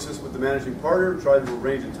broach this with the managing partner, tried to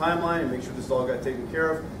arrange a timeline and make sure this all got taken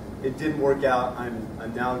care of. It didn't work out.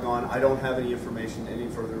 I'm now gone. I don't have any information, any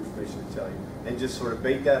further information to tell you. And just sort of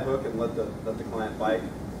bait that hook and let the client bite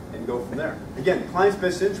and go from there. Again, the client's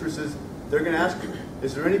best interest is they're going to ask you,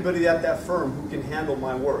 is there anybody at that firm who can handle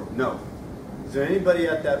my work? No. Is there anybody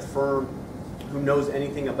at that firm who knows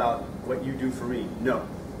anything about what you do for me? No.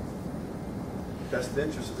 Best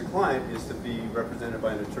interest of the client is to be represented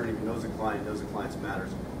by an attorney who knows the client's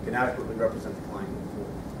matters, can adequately represent the client moving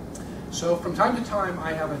forward. So from time to time,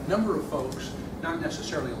 I have a number of folks, not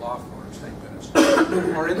necessarily law firms, thank goodness,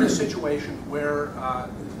 who are in this situation where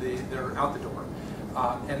they're out the door,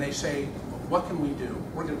 and they say, what can we do?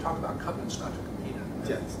 We're going to talk about covenants not to compete in a minute.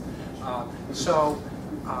 Yes. So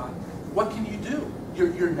what can you do?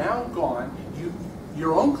 You're now gone.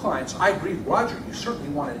 Your own clients, I agree with Roger, you certainly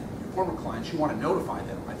want to, your former clients, you want to notify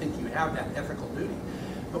them. I think you have that ethical duty.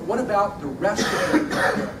 But what about the rest of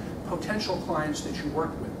the potential clients that you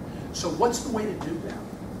work with? So what's the way to do that?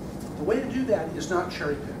 The way to do that is not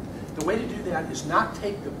cherry pick. The way to do that is not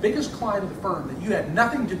take the biggest client of the firm that you had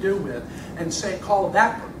nothing to do with and say, call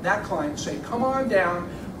that client and say, come on down,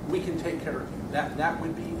 we can take care of you. That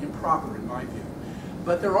would be improper in my view.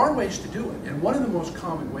 But there are ways to do it. And one of the most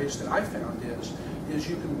common ways that I found is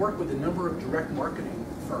you can work with a number of direct marketing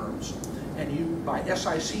firms, and you, by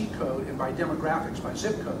SIC code and by demographics, by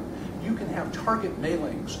zip code, you can have target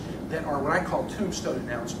mailings that are what I call tombstone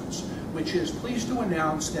announcements, which is pleased to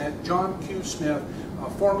announce that John Q. Smith,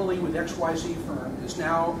 formerly with XYZ firm, is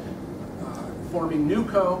now forming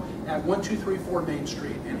NewCo at 1234 Main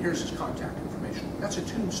Street, and here's his contact information. That's a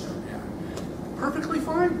tombstone ad. Perfectly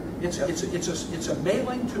fine. It's a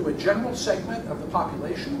mailing to a general segment of the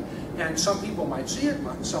population, and some people might see it,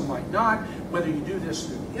 some might not. Whether you do this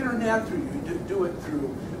through the internet, you do it through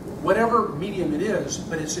whatever medium it is,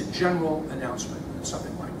 but it's a general announcement and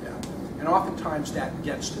something like that. And oftentimes that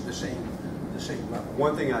gets to the same level.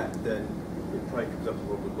 One thing that it probably comes up a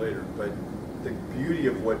little bit later, but the beauty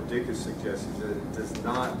of what Dick is suggesting is that it does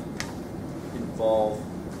not involve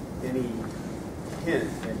any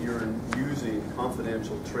hint that you're using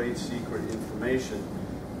confidential trade secret information,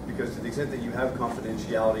 because to the extent that you have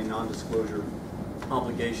confidentiality, non-disclosure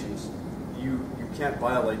obligations, you can't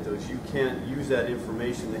violate those. You can't use that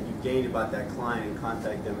information that you gained about that client and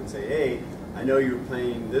contact them and say, hey, I know you're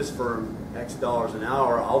paying this firm X dollars an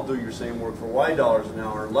hour, I'll do your same work for Y dollars an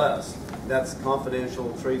hour or less. That's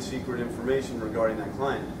confidential trade secret information regarding that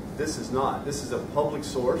client. This is not. This is a public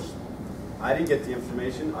source. I didn't get the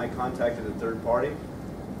information. I contacted a third party,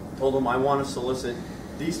 told them I want to solicit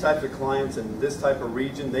these types of clients in this type of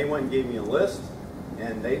region. They went and gave me a list,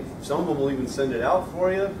 and some of them will even send it out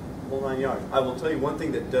for you, whole 9 yards. I will tell you one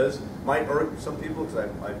thing that might irk some people, because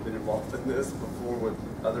I've been involved in this before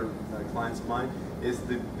with other clients of mine, is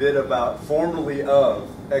the bit about formerly of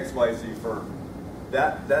XYZ firm.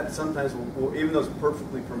 That sometimes will, even though it's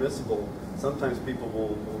perfectly permissible, sometimes people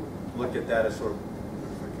will look at that as sort of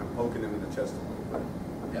kind of poking them in the chest a little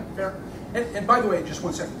bit. Yeah, fair. And by the way, just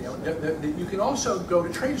 1 second, Dale, you can also go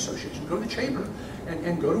to trade association, go to the chamber,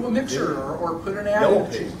 and go to a mixer, or put an ad in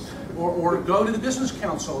the chamber, or go to the business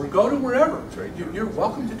council, or go to wherever. You're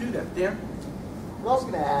welcome to do that. Dan? Well, I was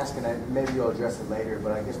going to ask, and maybe you'll address it later,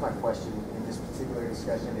 but I guess my question in this particular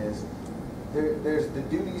discussion is, there's the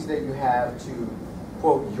duties that you have to,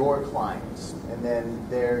 quote, your clients, and then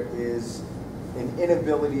there is an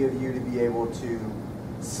inability of you to be able to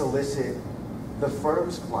solicit the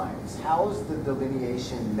firm's clients. How is the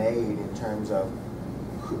delineation made in terms of,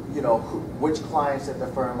 which clients at the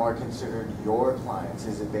firm are considered your clients?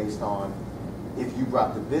 Is it based on if you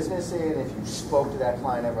brought the business in, if you spoke to that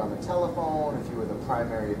client ever on the telephone, if you were the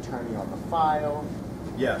primary attorney on the file?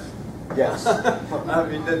 Yes. Yes. I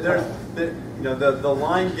mean, the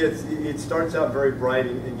line it starts out very bright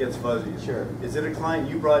and gets fuzzy. Sure. Is it a client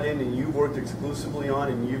you brought in and you worked exclusively on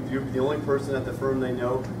and you're the only person at the firm they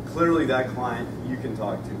know? Clearly that client you can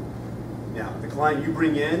talk to. Now, the client you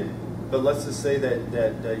bring in, but let's just say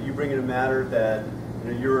that you bring in a matter that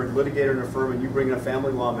you're a litigator in a firm and you bring in a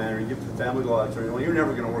family law matter and you get the family law attorney, well, you're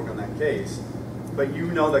never going to work on that case. But you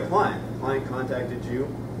know the client. The client contacted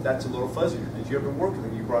you. That's a little fuzzier. Did you ever work with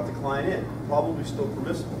them? You brought the client in. Probably still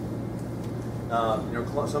permissible.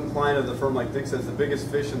 Some client of the firm like Dick says the biggest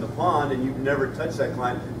fish in the pond, and you've never touched that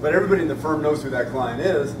client, but everybody in the firm knows who that client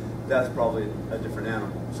is. That's probably a different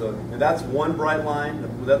animal. So that's one bright line.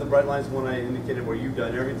 The other bright line is one I indicated where you've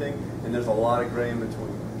done everything, and there's a lot of gray in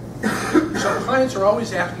between. So clients are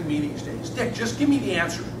always asking me these days, Dick, just give me the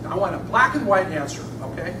answer. I want a black and white answer,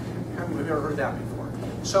 okay? Have you ever heard that before?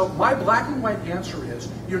 So my black and white answer is,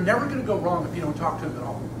 you're never going to go wrong if you don't talk to them at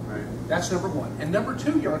all. Right. That's number one. And number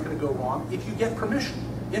two, you aren't going to go wrong if you get permission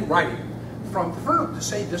in writing from the firm to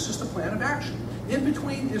say this is the plan of action. In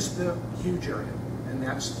between is the huge area, and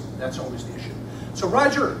that's always the issue. So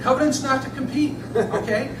Roger, covenants not to compete,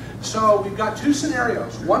 okay? So we've got two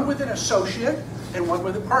scenarios, one with an associate and one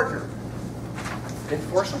with a partner.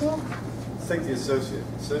 Enforceable? Let's take the associate.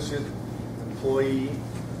 Associate, employee,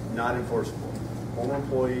 not enforceable. Former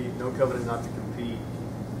employee, no covenant not to compete.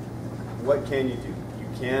 What can you do?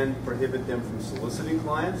 You can prohibit them from soliciting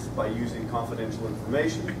clients by using confidential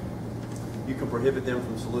information. You can prohibit them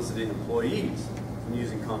from soliciting employees from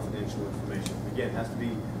using confidential information. Again, it has to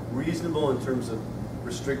be reasonable in terms of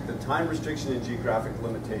the time restriction and geographic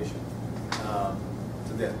limitation.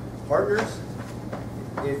 So then, partners,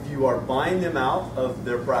 if you are buying them out of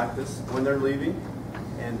their practice when they're leaving,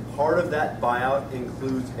 and part of that buyout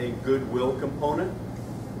includes a goodwill component,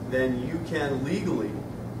 then you can legally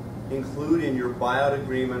include in your buyout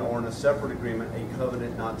agreement or in a separate agreement a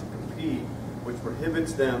covenant not to compete, which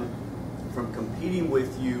prohibits them from competing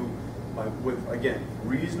with you with, again,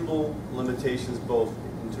 reasonable limitations both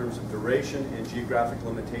in terms of duration and geographic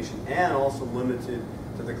limitation, and also limited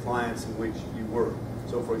to the clients in which you work.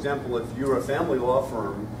 So for example, if you're a family law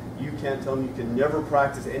firm, you can't tell them you can never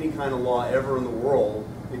practice any kind of law ever in the world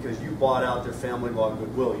because you bought out their family law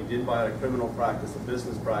goodwill. You didn't buy out a criminal practice, a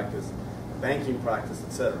business practice, a banking practice,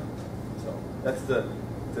 etc. So that's the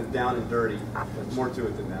down and dirty. There's more to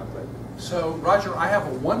it than that. But so Roger, I have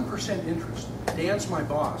a 1% interest. Dan's my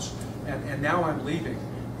boss, and now I'm leaving.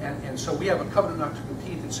 And so we have a covenant not to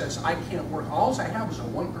compete that says I can't work. All I have is a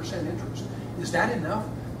 1% interest. Is that enough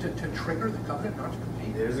to trigger the covenant not to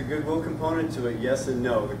compete? There's a goodwill component to it, yes and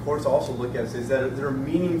no. The courts also look at it, is that there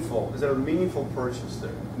meaningful? Is there a meaningful purchase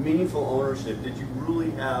there? Meaningful ownership? Did you really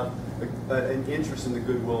have an interest in the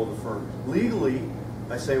goodwill of the firm? Legally,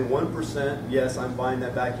 by saying 1%, yes, I'm buying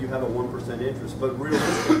that back, you have a 1% interest. But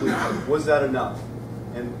realistically, was that enough?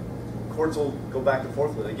 And courts will go back and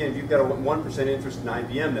forth with it. Again, if you've got a 1% interest in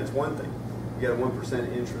IBM, that's one thing. You got a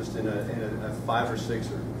 1% interest in a 5 or 6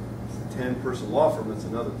 or 10-person law firm, that's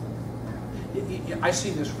another thing. I see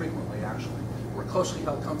this frequently, actually, where closely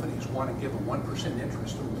held companies want to give a 1%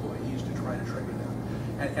 interest to employees to try to trigger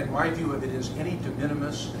them. And my view of it is any de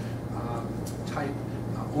minimis type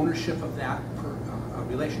ownership of that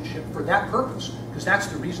relationship for that purpose, because that's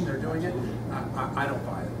the reason they're doing it, I don't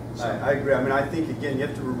buy it. So. I agree. I mean, I think, again, you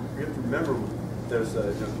have to remember there's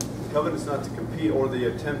covenants not to compete or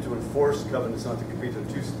the attempt to enforce covenants not to compete. They're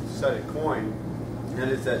a two-sided coin.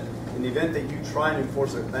 And it's that in the event that you try and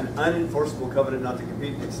enforce an unenforceable covenant not to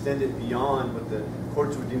compete and extend it beyond what the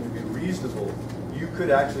courts would deem to be reasonable, you could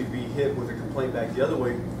actually be hit with a complaint back the other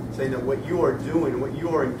way saying that what you are doing, what you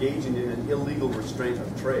are engaging in an illegal restraint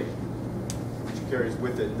of trade, which carries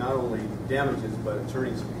with it not only damages but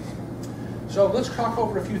attorney's fees. So let's talk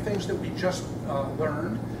over a few things that we just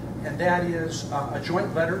learned, and that is a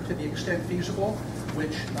joint letter to the extent feasible,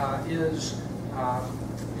 which is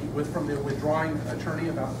from the withdrawing attorney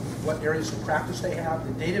about what areas of practice they have,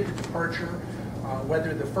 the date of the departure,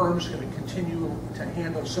 whether the firm is going to continue to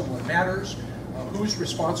handle similar matters, who's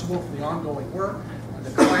responsible for the ongoing work.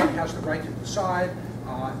 The client has the right to decide.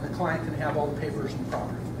 The client can have all the papers and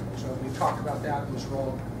property. So we talked about that. Those are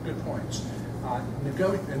all good points.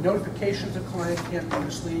 Notification to client can't be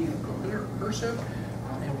misleading and coercive,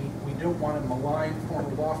 and we don't want to malign former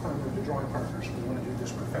law firm or withdrawing partners. We want to do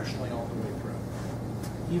this professionally all the way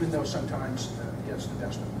through, even though sometimes it gets the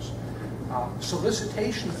best of us.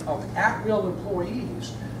 Solicitation of at-will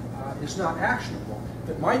employees is not actionable,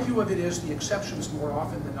 but my view of it is the exceptions more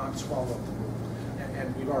often than not swallow up the rule,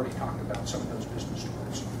 and we've already talked about some of those business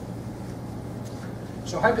terms.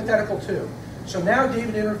 So hypothetical 2. So now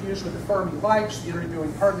David interviews with the firm he likes. The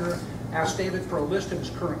interviewing partner Ask David for a list of his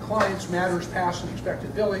current clients, matters, past and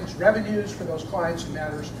expected billings, revenues for those clients and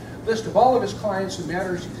matters, list of all of his clients and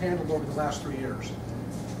matters he's handled over the last 3 years.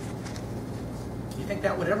 Do you think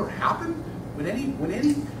that would ever happen? Would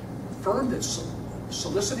any firm that's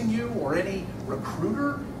soliciting you or any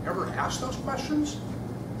recruiter ever ask those questions?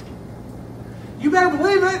 You better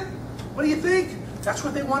believe it. What do you think? That's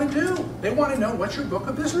what they want to do. They want to know what's your book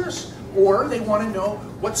of business, or they want to know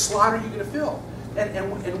what slot are you going to fill.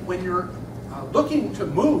 And when you're looking to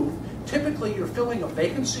move, typically you're filling a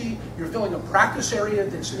vacancy, you're filling a practice area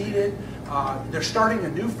that's needed, they're starting a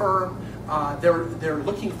new firm, they're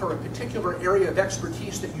looking for a particular area of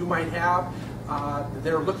expertise that you might have,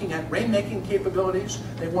 they're looking at rainmaking capabilities,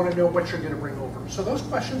 they want to know what you're going to bring over. So those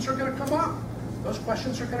questions are going to come up. Those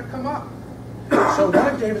questions are going to come up. So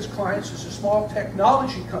one of David's clients is a small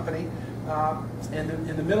technology company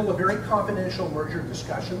in the middle of very confidential merger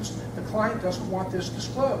discussions. The client doesn't want this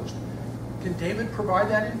disclosed. Can David provide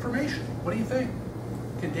that information? What do you think?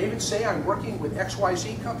 Can David say, I'm working with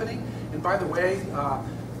XYZ company, and by the way,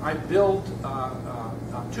 I billed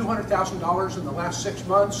 $200,000 in the last 6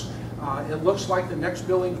 months. It looks like the next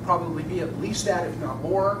billing will probably be at least that, if not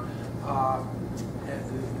more.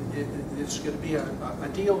 It's going to be a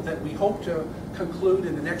deal that we hope to conclude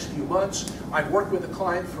in the next few months. I've worked with a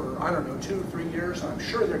client for, I don't know, 2 or 3 years. I'm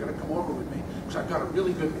sure they're going to come over with me because I've got a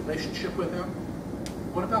really good relationship with them.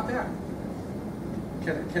 What about that?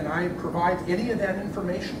 Can I provide any of that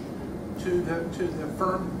information to the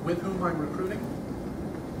firm with whom I'm recruiting?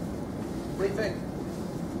 What do you think?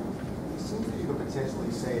 It seems that you could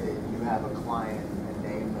potentially say that you have a client and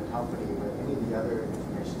name the company, but any of the other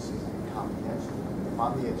information seems to be confidential. If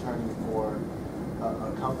I'm the attorney for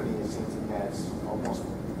a company, it seems that that's almost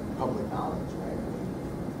public knowledge, right?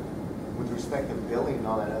 With respect to billing and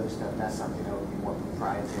all that other stuff, that's something that would be more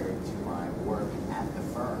proprietary to my work at the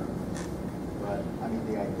firm. But, I mean,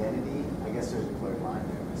 the identity, I guess there's a clear line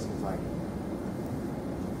there. It seems like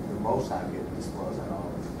the most I could disclose at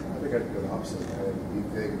all. I think I'd go the opposite. I'd be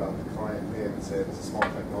big about the client name and say it's a small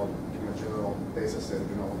technology, on a general basis, and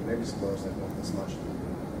do not want the name disclosed. I want this much.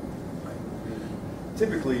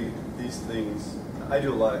 Typically, these things, I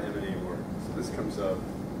do a lot of M&A work, so this comes up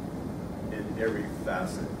in every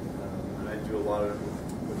facet. And I do a lot of it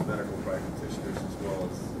with medical practitioners as well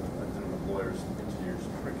as I've done it with lawyers, engineers,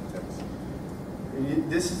 architects. And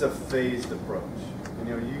this is a phased approach. And,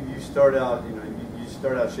 you start out, you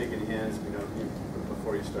start out shaking hands,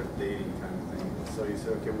 before you start dating kind of thing. So you say,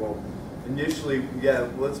 okay, well, initially, yeah,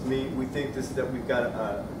 let's meet. We think that we've got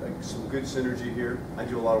some good synergy here. I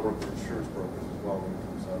do a lot of work with insurance brokers as well when it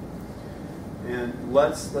comes up. And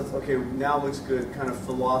let's okay, now looks good. Kind of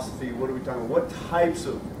philosophy. What are we talking about? What types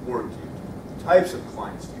of work do you do? What types of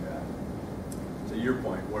clients do you have? To your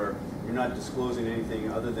point, where you're not disclosing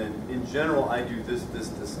anything other than, in general, I do this, this,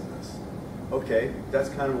 this, and this. Okay, that's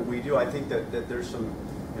kind of what we do. I think that there's some,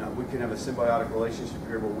 we can have a symbiotic relationship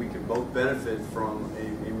here where we can both benefit from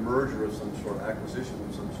a merger of some sort, acquisition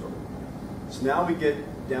of some sort. So now we get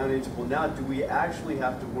down into, well, now do we actually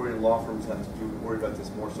have to worry, and law firms have to worry about this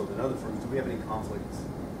more so than other firms, do we have any conflicts?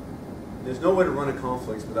 There's no way to run a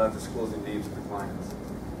conflicts without disclosing names of the clients.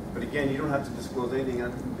 But again, you don't have to disclose anything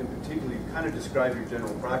in particular. You kind of describe your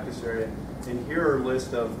general practice area, and here are a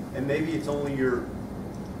list of, and maybe it's only your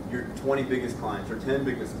 20 biggest clients or 10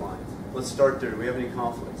 biggest clients. Let's start there. Do we have any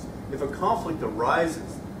conflicts? If a conflict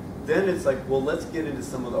arises, then it's like, well, let's get into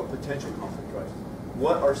some of the potential conflict arises.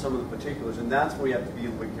 What are some of the particulars? And that's where you have to be a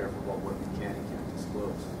little bit careful about what you can and can't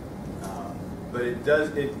disclose. But it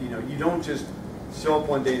does, you don't just show up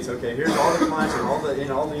one day and say, okay, here's all the clients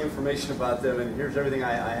and all the information about them, and here's everything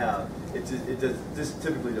I have. This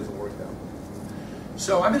typically doesn't work that way.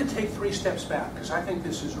 So I'm going to take 3 steps back because I think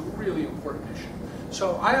this is a really important issue.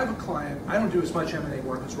 So I have a client, I don't do as much M&A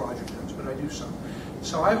work as Roger does, but I do some.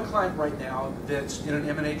 So I have a client right now that's in an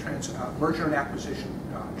M&A merger and acquisition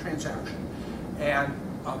transaction. And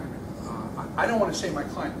I don't want to say my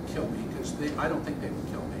client would kill me because I don't think they would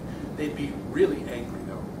kill me. They'd be really angry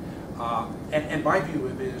though. And my view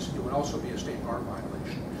of it is it would also be a state bar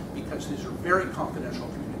violation because these are very confidential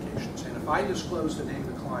communications. And if I disclose the name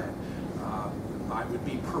of the client, I would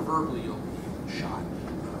be proverbially shot.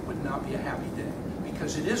 Would not be a happy day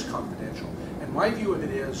because it is confidential. And my view of it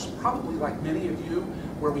is probably like many of you,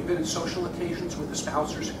 where we've been in social occasions with a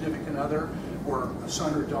spouse or significant other or a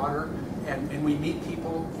son or daughter, and we meet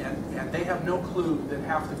people and they have no clue that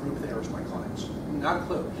half the group there is my clients. Not a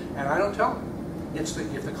clue. And I don't tell them.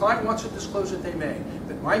 If the client wants to disclose it, they may.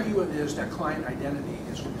 But my view of it is that client identity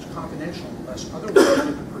is confidential unless otherwise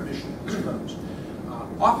given permission to disclose.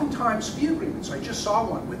 Oftentimes, fee agreements. I just saw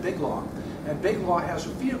one with Big Law, And Big Law has a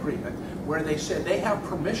fee agreement where they said they have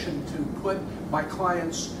permission to put my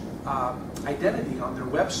client's identity on their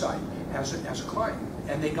website as a client.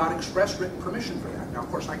 And they got express written permission for that. Now, of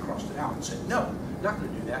course, I crossed it out and said, no, not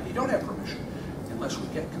going to do that. You don't have permission unless we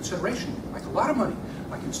get consideration, like a lot of money.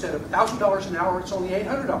 Like instead of $1,000 an hour, it's only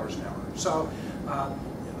 $800 an hour. So,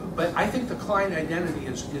 but I think the client identity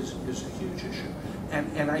is a huge issue.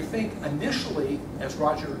 And I think initially, as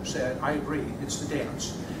Roger said, I agree, it's the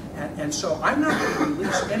dance. And so I'm not going to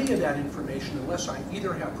release any of that information unless I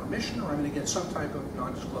either have permission or I'm going to get some type of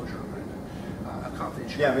non-disclosure agreement, a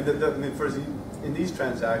confidentiality. Yeah, I mean, first, in these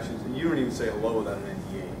transactions, and you don't even say hello without an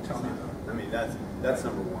NDA. Tell me about it. I mean, that's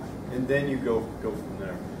number one. And then you go from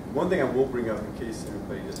there. One thing I will bring up in case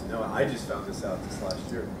anybody doesn't know, I just found this out this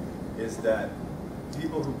last year, is that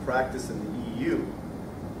people who practice in the EU,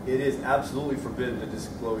 it is absolutely forbidden to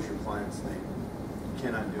disclose your client's name. You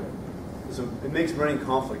cannot do it. So it makes running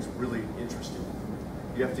conflicts really interesting.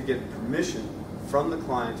 You have to get permission from the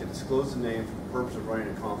client to disclose the name for the purpose of running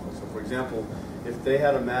a conflict. So for example, if they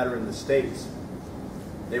had a matter in the States,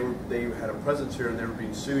 they had a presence here and they were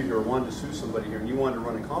being sued or wanted to sue somebody here and you wanted to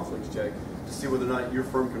run a conflicts check to see whether or not your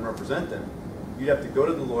firm can represent them, you'd have to go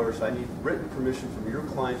to the lawyer, so I need written permission from your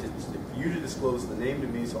client for you to disclose the name to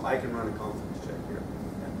me so I can run a conflicts check here.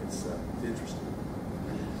 And it's interesting.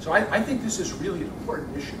 So I think this is really an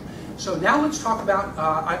important issue. So now let's talk about,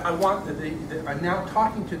 I'm now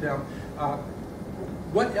talking to them,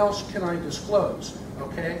 what else can I disclose,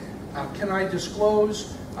 okay? Can I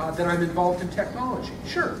disclose that I'm involved in technology?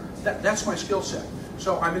 Sure, that's my skill set.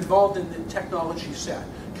 So I'm involved in the technology set.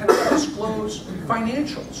 Can I disclose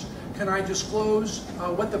financials? Can I disclose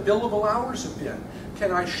what the billable hours have been?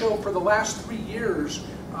 Can I show for the last 3 years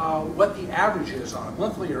what the average is on a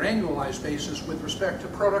monthly or annualized basis with respect to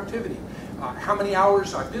productivity? How many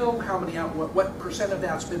hours I billed, what percent of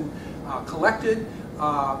that's been collected,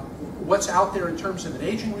 what's out there in terms of an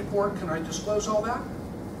aging report? Can I disclose all that?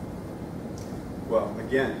 Well,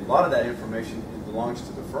 again, a lot of that information belongs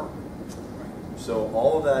to the firm. So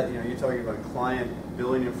all of that, you're talking about client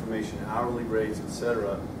billing information, hourly rates,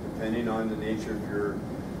 etc., depending on the nature of your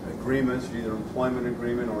agreements, either employment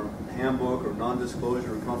agreement or handbook or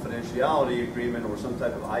non-disclosure or confidentiality agreement or some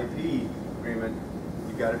type of IP agreement.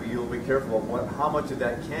 You've got to be a little bit careful of how much of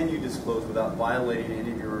that can you disclose without violating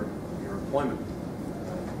any of your employment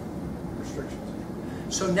restrictions.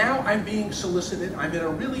 So now I'm being solicited. I'm in a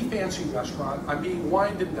really fancy restaurant. I'm being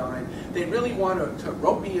wined and dined. They really want to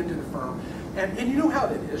rope me into the firm. And you know how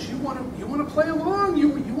that is. You want to play along. You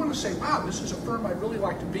want to say, wow, this is a firm I'd really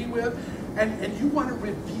like to be with. And you want to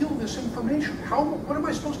reveal this information. What am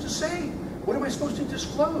I supposed to say? What am I supposed to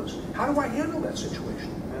disclose? How do I handle that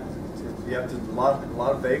situation? You have to a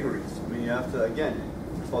lot of vagaries. I mean, you have to, again,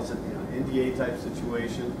 it's an NDA type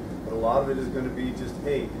situation, but a lot of it is going to be just,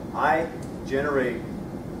 hey, I generate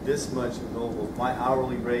this much billable. My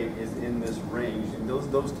hourly rate is in this range, and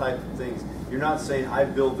those type of things. You're not saying I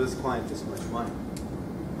bill this client this much money.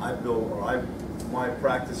 My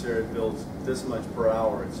practice area bills this much per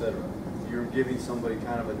hour, etc. You're giving somebody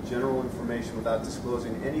kind of a general information without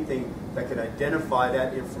disclosing anything that could identify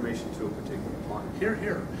that information to a particular client.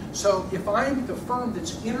 Here. So if I'm the firm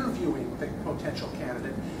that's interviewing the potential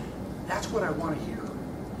candidate, that's what I want to hear.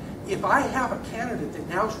 If I have a candidate that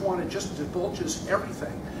now just divulges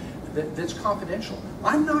everything that's confidential,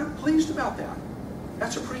 I'm not pleased about that.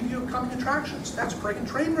 That's a preview of coming attractions. That's a friggin'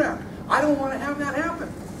 train wreck. I don't want to have that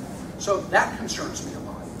happen. So that concerns me a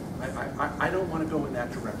lot. I don't want to go in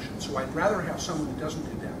that direction. So I'd rather have someone who doesn't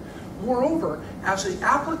do that. Moreover, as an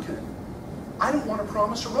applicant, I don't want to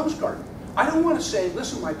promise a rose garden. I don't want to say,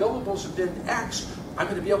 listen, my billables have been X. I'm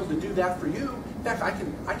going to be able to do that for you. In fact, I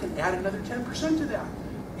can add another 10% to that.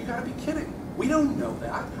 You got to be kidding. We don't know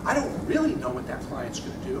that. I don't really know what that client's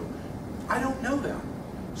going to do. I don't know that.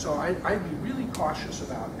 So I'd be really cautious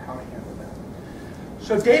about how to handle that.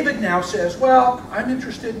 So David now says, well, I'm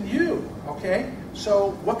interested in you, okay?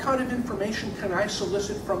 So what kind of information can I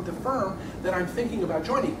solicit from the firm that I'm thinking about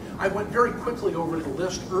joining? I went very quickly over the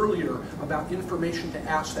list earlier about information to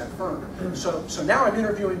ask that firm. So now I'm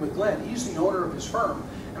interviewing with Glenn. He's the owner of his firm.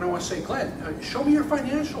 And I want to say, Glenn, show me your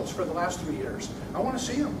financials for the last 3 years. I want to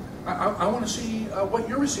see them. I want to see what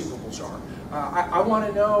your receivables are. I want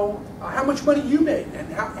to know how much money you made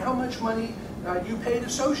and how much money you paid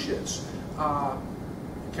associates.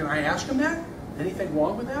 Can I ask him that? Anything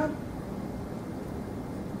wrong with that?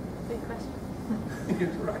 Good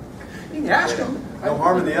question. Right. You can ask him. No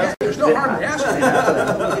harm in the asking. There's no harm in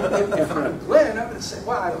asking. If I'm Glenn, I'm going to say,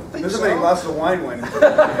 well, I don't think so. There's so many glasses of wine when.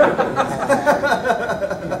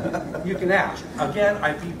 You can ask. Again,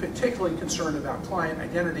 I'd be particularly concerned about client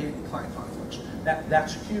identity and client conflicts.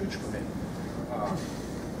 That's huge for me.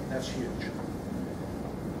 That's huge.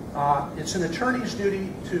 It's an attorney's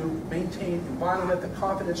duty to maintain inviolate the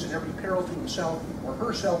confidence in every peril to himself or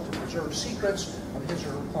herself to preserve secrets of his or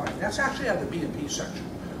her client. That's actually out of the B&P section.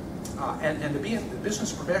 And the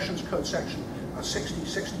Business Professions Code section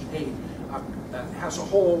 6068 has a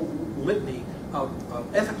whole litany of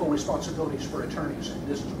ethical responsibilities for attorneys, and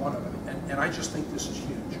this is one of them. And I just think this is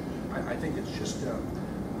huge. I think it's just a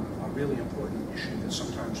really important issue that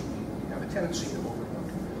sometimes we have a tendency to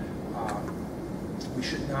overlook. We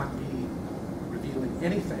should not be revealing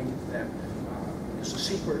anything that is a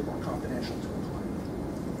secret or confidential to a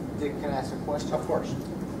client. Dick, can I ask a question? Of course.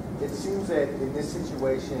 It seems that in this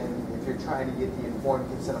situation, if you're trying to get the informed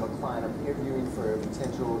consent of a client, I'm interviewing for a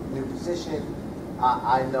potential new position.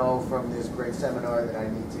 I know from this great seminar that I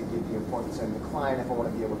need to get the informed consent of the client if I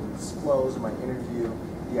want to be able to disclose in my interview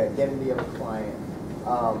the identity of a client.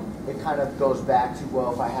 It kind of goes back to,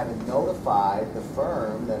 well, if I haven't notified the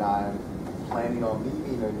firm that I'm planning on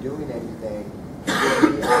leaving or doing anything,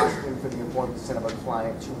 would be asking for the informed consent of a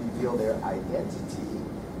client to reveal their identity.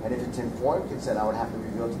 And if it's informed consent, I would have to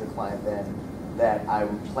reveal to the client then that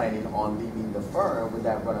I'm planning on leaving the firm. Would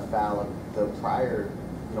that run afoul of the prior,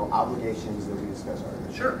 obligations that we discussed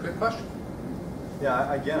earlier? Sure, good question.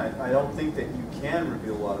 Yeah, again, I don't think that you can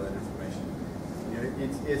reveal a lot of that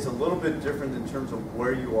information. It's a little bit different in terms of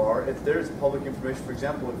where you are. If there's public information, for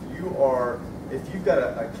example, if you've got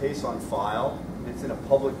a case on file, and it's in a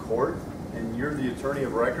public court, and you're the attorney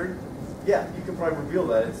of record, yeah, you can probably reveal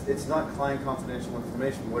that. It's not client confidential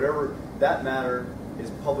information. Whatever that matter is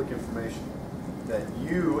public information that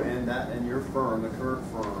you and your firm, the current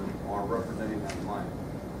firm, are representing that client.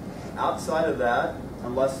 Outside of that,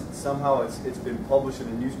 unless somehow it's been published in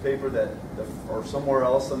a newspaper or somewhere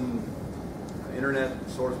else on internet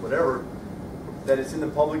source, whatever, that it's in the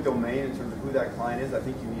public domain in terms of who that client is, I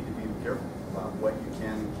think you need to be careful about what you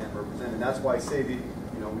can and can't represent. And that's why I say we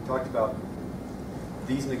talked about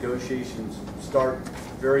these negotiations start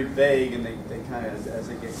very vague, and they kind of, as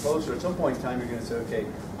they get closer, at some point in time you're going to say, okay,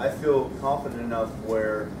 I feel confident enough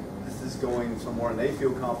where this is going somewhere, and they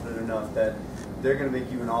feel confident enough that they're going to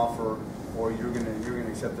make you an offer, or you're going to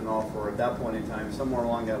accept an offer. At that point in time, somewhere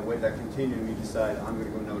along that way, that continuum, you decide, I'm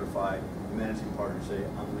going to go notify the managing partner, say,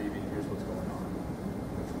 I'm leaving, here's what's going on.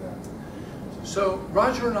 So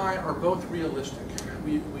Roger and I are both realistic.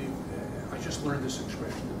 I just learned this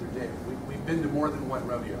expression the other day. We've been to more than one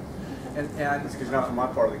rodeo. And it's because you're not from my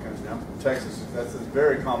part of the country. I'm from Texas. That's a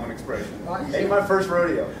very common expression. Ain't my first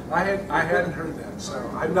rodeo. I hadn't heard that, so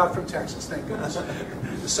I'm not from Texas, thank goodness.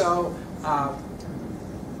 So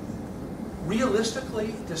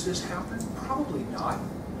realistically, does this happen? Probably not.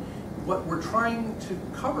 What we're trying to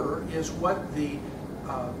cover is what the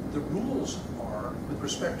rules are with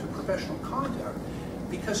respect to professional conduct,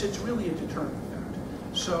 because it's really a deterrent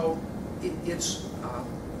effect. So it's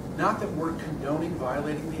not that we're condoning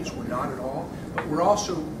violating these, we're not at all, but we're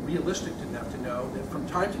also realistic enough to know that from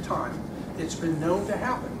time to time, it's been known to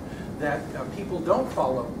happen that people don't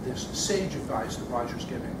follow this sage advice that Roger's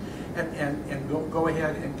giving and go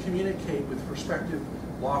ahead and communicate with prospective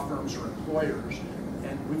law firms or employers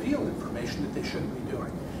and reveal information that they shouldn't be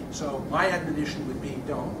doing. So my admonition would be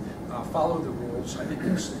don't follow the rules. I think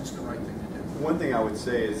it's the right thing to do. One thing I would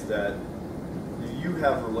say is that you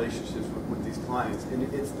have relationships with these clients,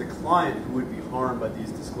 and it's the client who would be harmed by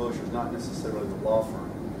these disclosures, not necessarily the law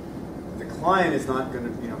firm. The client is not going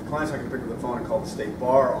to, the client's not going to pick up the phone and call the state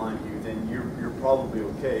bar on you, then you're probably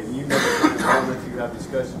okay. And you never know if you have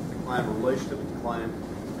discussions with the client, a relationship with the client,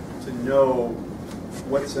 to know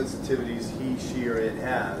what sensitivities he, she, or it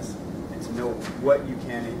has, and to know what you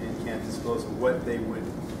can and can't disclose, and what they would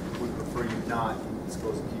prefer you not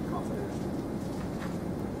disclose and keep confidential.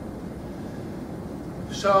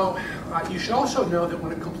 So you should also know that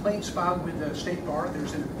when a complaint's filed with the state bar,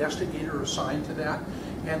 there's an investigator assigned to that,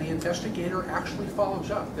 and the investigator actually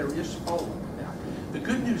follows up. There is follow-up with that. The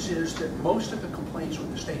good news is that most of the complaints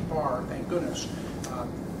with the state bar, thank goodness,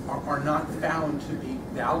 are not found to be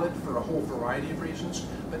valid for a whole variety of reasons,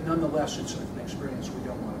 but nonetheless, it's an experience we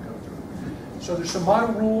don't want to go through. So there's some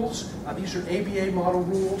model rules. These are ABA model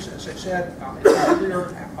rules. As I said, it's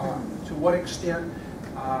unclear to what extent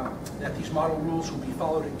that these model rules will be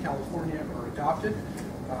followed in California or adopted.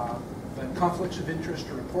 But conflicts of interest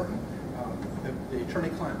are important. The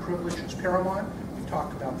attorney-client privilege is paramount. We've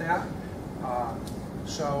talked about that.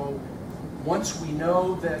 So once we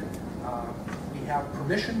know that we have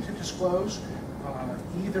permission to disclose,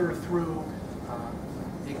 either through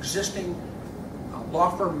existing law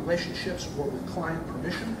firm relationships or with client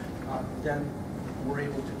permission, then we're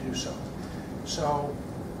able to do so. So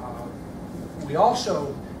we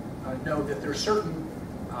also know that there's certain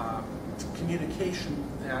communication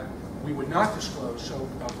that we would not disclose. So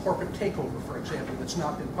corporate takeover, for example, that's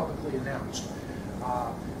not been publicly announced.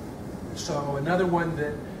 So another one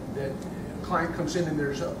that a client comes in and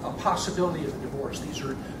there's a possibility of a divorce. These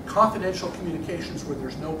are confidential communications where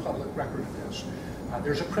there's no public record of this.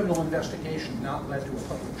 There's a criminal investigation not led to a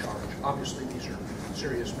public charge. Obviously, these are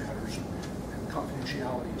serious matters, and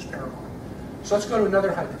confidentiality is paramount. So let's go to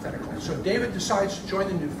another hypothetical. So David decides to join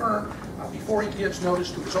the new firm. Before he gives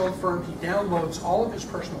notice to his old firm, he downloads all of his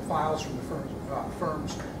personal files from the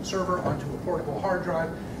firm's server onto a portable hard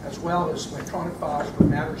drive, as well as electronic files for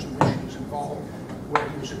matters in which he was involved where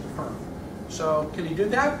he was at the firm. So can he do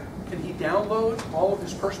that? Can he download all of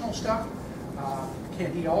his personal stuff?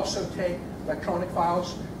 Can he also take electronic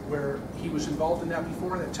files where he was involved in that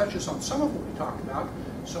before? That touches on some of what we talked about.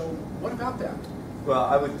 So what about that? Well,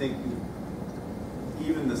 I would think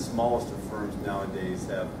even the smallest of firms nowadays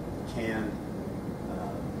have canned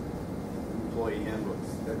employee handbooks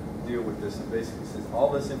that deal with this, and basically says all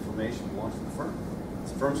this information belongs to the firm.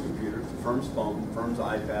 It's the firm's computer, it's the firm's phone, the firm's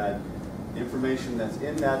iPad. The information that's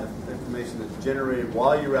in that, the information that's generated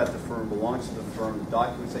while you're at the firm belongs to the firm. The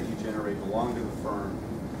documents that you generate belong to the firm.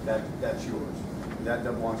 That's yours. That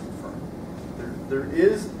belongs to the firm. There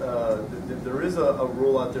is a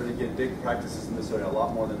rule out there, and again, Dick practices in this area a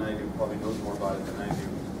lot more than I do, probably knows more about it than I do,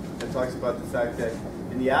 that talks about the fact that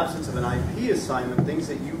in the absence of an IP assignment, things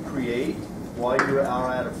that you create while you're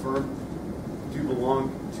out at a firm do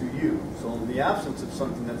belong to you. So in the absence of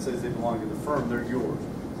something that says they belong to the firm, they're yours.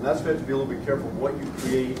 And that's why you have to be a little bit careful what you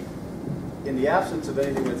create. In the absence of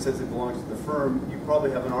anything that says it belongs to the firm, you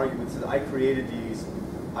probably have an argument that says, I created these,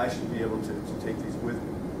 I should be able to take these with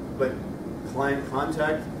me. But client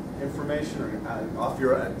contact information, or off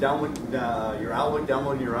your Outlook,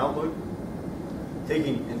 downloading your Outlook,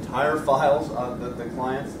 taking entire files of the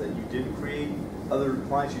clients that you didn't create, other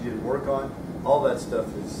clients you didn't work on, all that stuff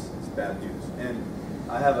is bad news. And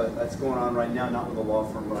I have that's going on right now, not with a law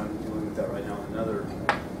firm, but I'm dealing with that right now in another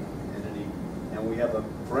entity. And we have a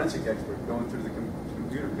forensic expert going through the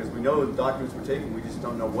computer because we know the documents were taken, we just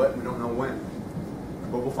don't know what, we don't know when.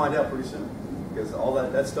 But we'll find out pretty soon because all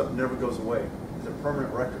that stuff never goes away. There's a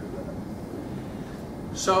permanent record of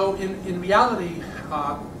that. So in reality,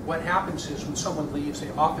 what happens is when someone leaves,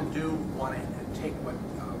 they often do want to take what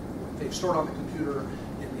they've stored on the computer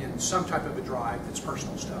in some type of a drive that's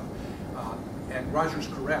personal stuff. And Roger's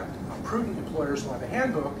correct. Prudent employers will have a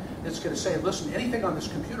handbook that's going to say, listen, anything on this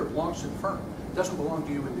computer belongs to the firm. It doesn't belong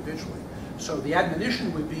to you individually. So the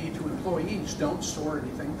admonition would be to employees, don't store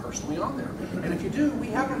anything personally on there. And if you do, we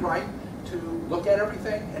have a right to look at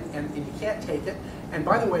everything, and you can't take it. And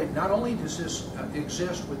by the way, not only does this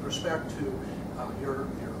exist with respect to your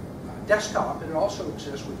desktop, but it also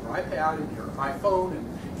exists with your iPad and your iPhone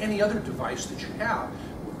and any other device that you have.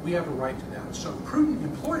 We have a right to that. So prudent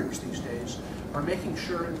employers these days are making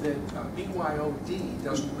sure that BYOD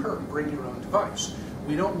doesn't occur, bring your own device.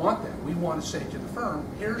 We don't want that. We want to say to the firm,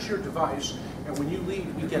 here's your device, and when you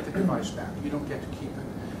leave, we get the device back. You don't get to keep it.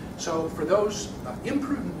 So for those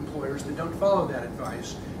imprudent employers that don't follow that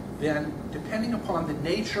advice, then depending upon the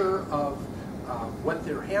nature of what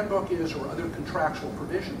their handbook is or other contractual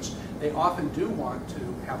provisions, they often do want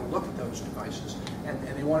to have a look at those devices. And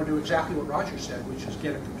they want to do exactly what Roger said, which is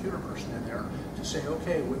get a computer person in there to say,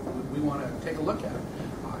 okay, we want to take a look at it.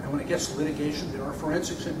 And when it gets to litigation, there are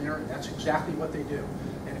forensics in there, and that's exactly what they do.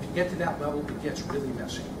 And if you get to that level, it gets really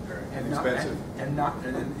messy. And expensive.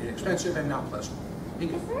 And expensive and not pleasant. Is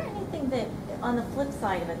there anything that, on the flip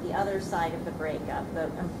side of it, the other side of the breakup,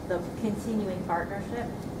 the continuing partnership,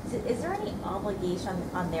 is there any obligation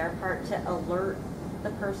on their part to alert the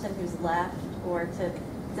person who's left or to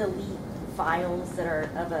delete files that are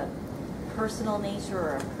of a personal nature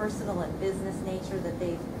or a personal and business nature that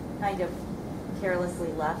they've kind of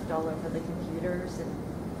carelessly left all over the computers? And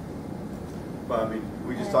Well, I mean,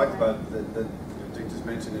 we just talked about that Dick just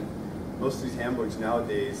mentioned it. Most of these handbooks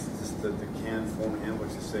nowadays, just the canned form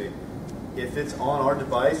handbooks, to say, if it's on our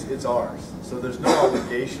device, it's ours. So there's no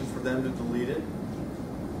obligation for them to delete it.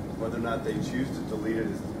 Whether or not they choose to delete it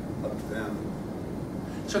is up to them.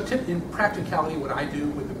 So in practicality, what I do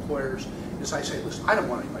with employers is I say, listen, I don't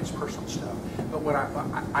want anybody's personal stuff, but what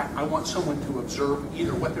I want someone to observe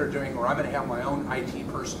either what they're doing, or I'm going to have my own IT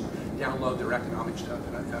person download their economic stuff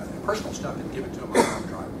and personal stuff and give it to them on a hard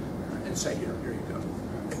drive and say, here you go.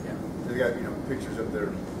 Yeah. They got pictures of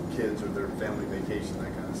their kids or their family vacation,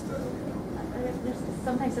 that kind of stuff.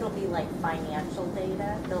 sometimes it'll be like financial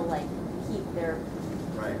data. They'll like keep their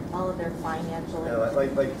Right. all of their financial. Yeah,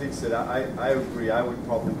 like Dick said, I agree. I would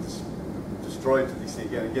probably destroy it to the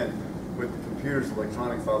extent, again, with computers,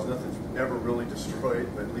 electronic files, nothing's ever really destroyed,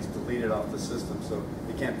 but at least delete it off the system so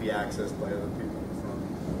it can't be accessed by other people.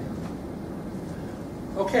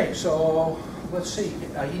 Okay, so let's see.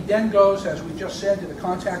 He then goes, as we just said, to the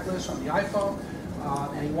contact list on the iPhone,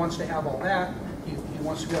 and he wants to have all that. He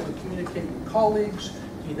wants to be able to communicate with colleagues.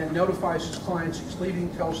 He then notifies his clients he's leaving,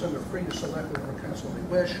 tells them they're free to select whatever counsel they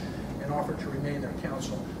wish, and offer to remain their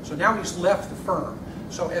counsel. So now he's left the firm.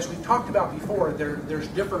 So as we talked about before, there's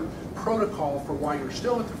different protocol for why you're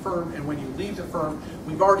still at the firm and when you leave the firm.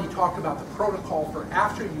 We've already talked about the protocol for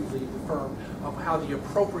after you leave the firm of how the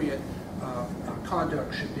appropriate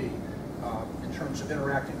conduct should be in terms of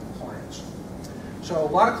interacting with clients. So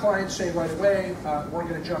a lot of clients say right away, we're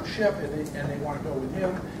going to jump ship, and they want to go with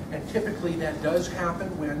him. And typically that does happen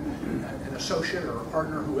when an associate or a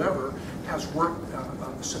partner, whoever, has worked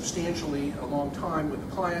substantially a long time with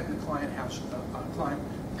the client, and the client has a client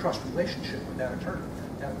trust relationship with that attorney.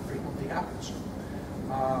 That frequently happens.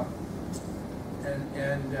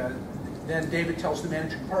 Then David tells the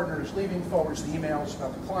managing partner who's leaving, forwards the emails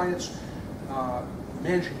about the clients.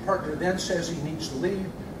 Managing partner then says he needs to leave,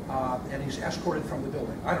 and he's escorted from the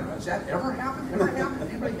building. I don't know, has that ever happened? Ever happened?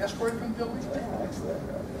 Anybody escorted from the building?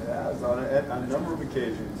 Yeah, it's on a number of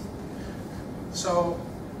occasions. So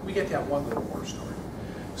we get to have one little war story.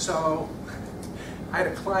 So I had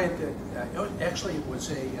a client that actually it was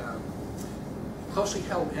a closely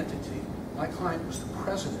held entity. My client was the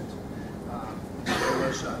president. There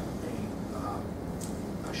was a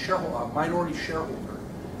minority shareholder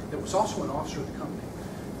that was also an officer of the company.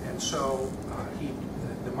 And so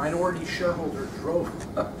the minority shareholder drove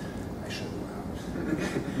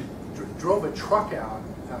drove a truck out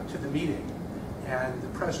to the meeting, and the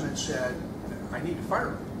president said, I need to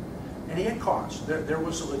fire him. And he had cause. There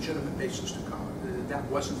was a legitimate basis to call it. That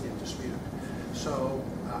wasn't in dispute. So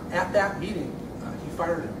at that meeting, he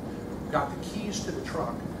fired him, got the keys to the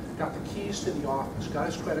truck, got the keys to the office, got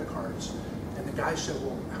his credit cards, and the guy said,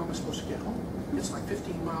 well, how am I supposed to get home? It's like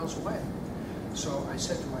 15 miles away. So I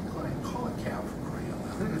said to my client, call a cab for crying out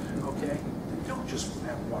loud, okay? Don't just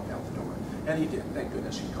have him walk out the door. And he did, thank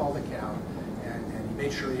goodness. He called a cab, and he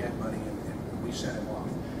made sure he had money, and we sent him off.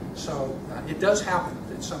 So it does happen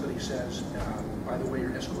that somebody says, by the way,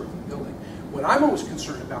 you're escorted from the building. What I'm always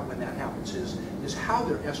concerned about when that happens is how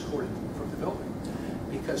they're escorted from the building.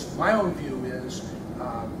 Because my own view is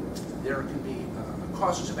there can be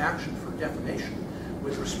causes of action for defamation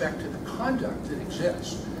with respect to the conduct that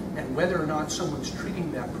exists and whether or not someone's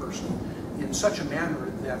treating that person in such a manner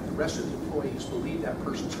that the rest of the employees believe that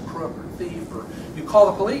person's a crook or a thief, or you call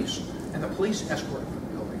the police and the police escort from the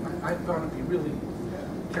building. I've got to be really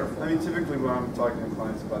careful. I mean, typically when I'm talking to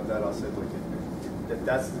clients about that, I'll say, look,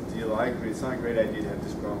 that's the deal. I agree. It's not a great idea to have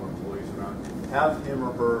disgruntled employees around. Have him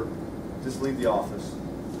or her just leave the office.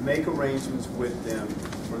 Make arrangements with them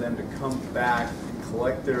for them to come back and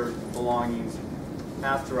collect their belongings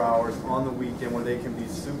after hours on the weekend where they can be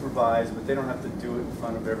supervised, but they don't have to do it in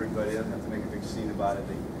front of everybody. They don't have to make a big scene about it.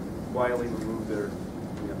 They quietly remove their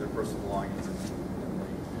personal belongings and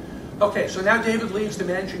leave. Okay, so now David leaves. The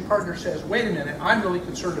managing partner says, wait a minute, I'm really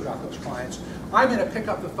concerned about those clients. I'm going to pick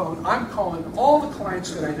up the phone. I'm calling all the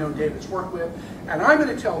clients that I know David's worked with, and I'm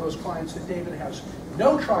going to tell those clients that David has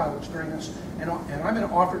no trial experience, and I'm going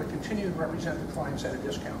to offer to continue to represent the clients at a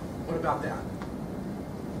discount. What about that?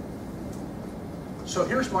 So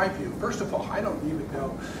here's my view. First of all, I don't even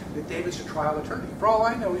know that David's a trial attorney. For all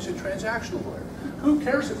I know, he's a transactional lawyer. Who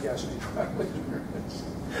cares if he has any trial experience?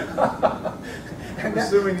 I'm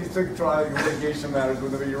assuming he took trial in litigation matters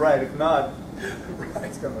with him. You're right. If not, right.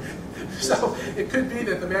 It's gonna. So it could be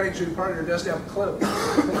that the managing partner doesn't have a clue.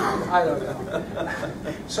 I don't know.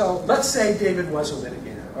 So let's say David was a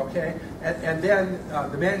litigator, okay? And then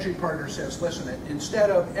the managing partner says, listen,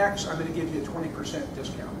 instead of X, I'm going to give you a 20%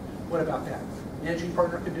 discount. What about that? Managing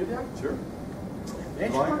partner can do that? Sure.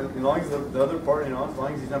 As long as the other partner, as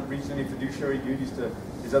long as he's not breaching any fiduciary duties to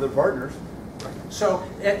his other partners. Right. So,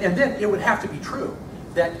 and then it would have to be true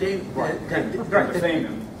that David,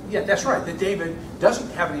 yeah, that's right, that David doesn't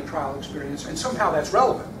have any trial experience, and somehow that's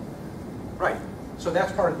relevant. Right. So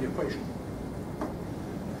that's part of the equation.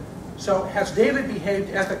 So has David behaved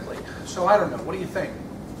ethically? So I don't know. What do you think?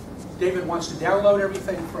 David wants to download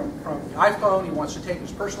everything from the iPhone. He wants to take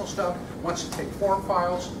his personal stuff, wants to take form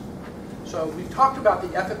files. So we've talked about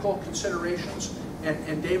the ethical considerations,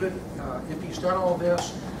 and David, if he's done all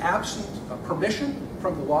this, absent permission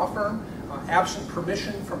from the law firm, absent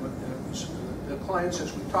permission from the clients,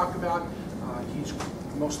 as we've talked about, he's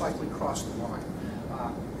most likely crossed the line.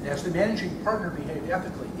 As the managing partner behaved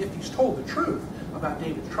ethically, if he's told the truth about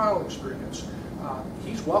David's trial experience,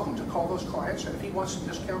 he's welcome to call those clients, and if he wants to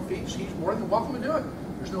discount fees, he's more than welcome to do it.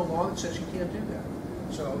 There's no law that says you can't do that.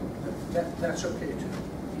 So that's okay too.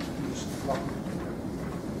 He's welcome to do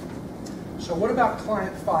that. So what about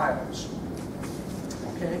client files?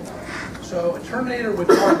 Okay. So a terminator with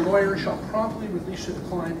one lawyer shall promptly release to the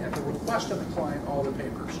client at the request of the client all the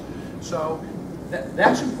papers. So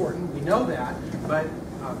that's important. We know that, but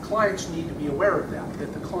clients need to be aware of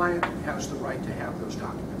that the client has the right to have those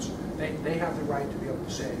documents. They have the right to be able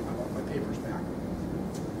to say, I want my papers back.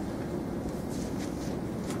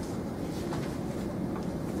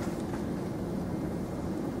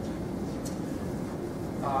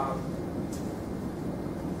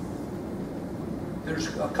 There's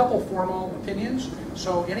a couple formal opinions.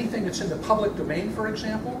 So anything that's in the public domain, for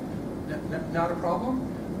example, not a problem.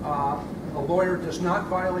 A lawyer does not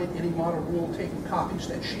violate any model rule taking copies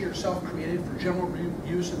that she herself created for general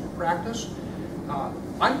use in her practice.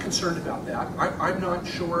 I'm concerned about that. I'm not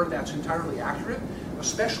sure that's entirely accurate,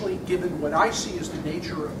 especially given what I see as the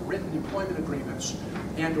nature of written employment agreements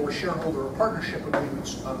and or shareholder or partnership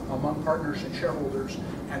agreements among partners and shareholders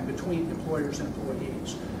and between employers and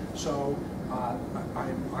employees. So I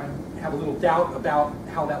have a little doubt about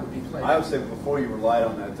how that would be played. I would say before you rely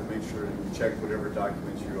on that to make sure you check whatever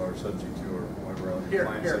documents you are subject to or whatever other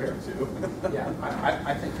client subject to. Yeah,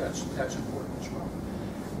 I think that's important as well.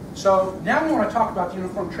 So now we want to talk about the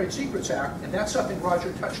Uniform Trade Secrets Act, and that's something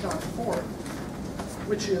Roger touched on before,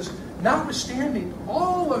 which is notwithstanding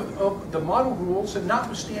all of the model rules and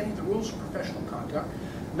notwithstanding the rules of professional conduct,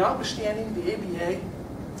 notwithstanding the ABA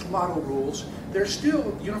model rules, there's still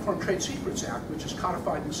the Uniform Trade Secrets Act, which is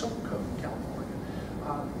codified in the Civil Code in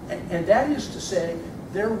California. And that is to say,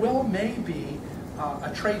 there well may be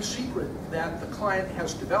a trade secret that the client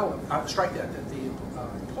has developed, that the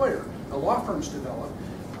employer, the law firm's developed,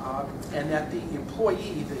 and that the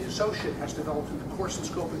employee, the associate, has developed in the course and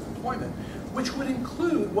scope of employment, which would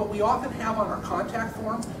include what we often have on our contact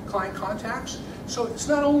form, client contacts. So it's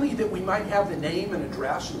not only that we might have the name and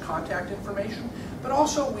address and contact information, but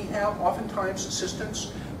also we have oftentimes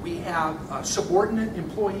assistants, we have subordinate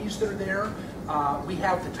employees that are there, we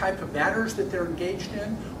have the type of matters that they're engaged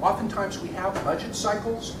in. Oftentimes we have budget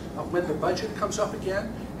cycles of when the budget comes up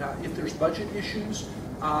again, if there's budget issues.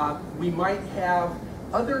 We might have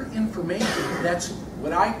other information that's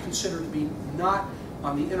what I consider to be not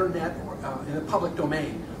on the internet or in the public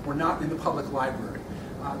domain or not in the public library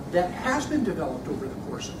that has been developed over the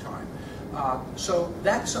course of time. So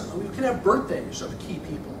that's something. We can have birthdays of key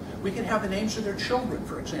people. We can have the names of their children,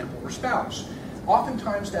 for example, or spouse.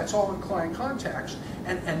 Oftentimes that's all in client contacts,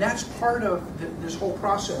 and that's part of this whole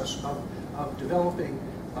process of developing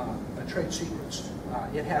trade secrets.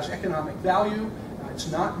 It has economic value.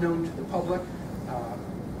 It's not known to the public.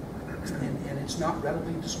 And it's not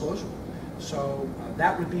readily disclosable. So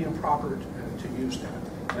that would be improper to use that.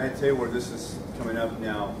 And I tell you where this is coming up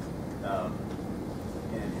now,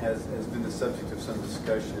 and has been the subject of some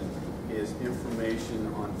discussion, is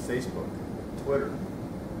information on Facebook, Twitter,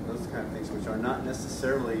 those kind of things, which are not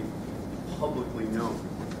necessarily publicly known.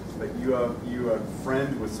 But you are a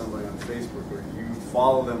friend with somebody on Facebook, or you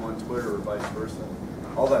follow them on Twitter, or vice versa.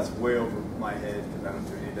 All that's way over my head because I don't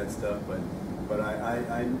do any of that stuff, but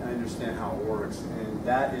I understand how it works, and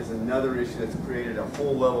that is another issue that's created a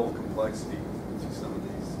whole level of complexity to some of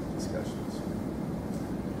these discussions.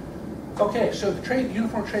 Okay, so the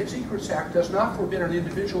Uniform Trade Secrets Act does not forbid an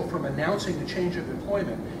individual from announcing the change of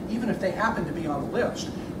employment, even if they happen to be on the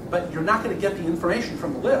list. But you're not going to get the information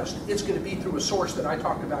from the list. It's going to be through a source that I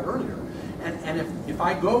talked about earlier. And if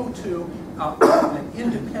I go to an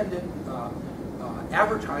independent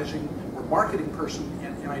advertising or marketing person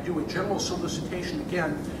and I do a general solicitation,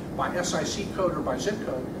 again, by SIC code or by zip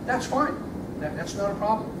code, that's fine. That's not a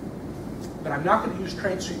problem. But I'm not going to use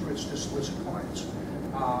trade secrets to solicit clients.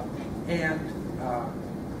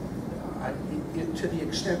 To the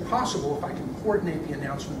extent possible, if I can coordinate the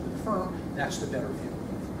announcement with the firm, that's the better view.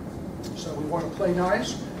 So we want to play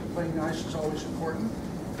nice. Playing nice is always important.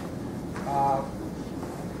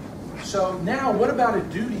 So now, what about a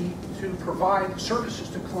duty to provide services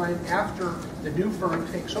to client after the new firm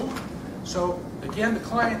takes over? So again, the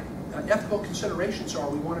client ethical considerations are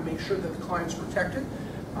we want to make sure that the client's protected.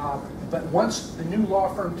 But once the new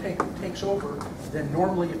law firm takes over, then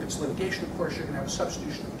normally if it's litigation, of course, you're going to have a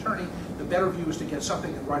substitution of attorney. The better view is to get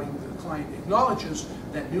something in writing that the client acknowledges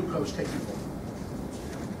that NewCo's taking over.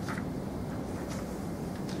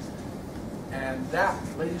 And that,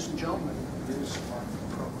 ladies and gentlemen, is our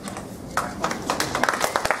program.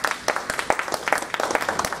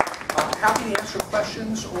 happy to answer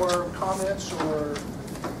questions or comments or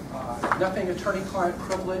nothing attorney-client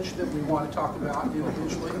privilege that we want to talk about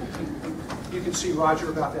individually. You can see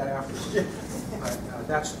Roger about that afterwards. But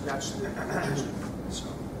that's the gist of it. So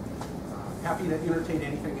happy to entertain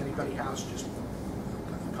anything anybody has, just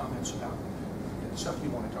comments about stuff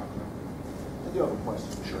you want to talk about. I do have a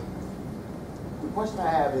question. Sure. The question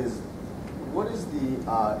I have is, what is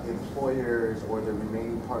the employer's or the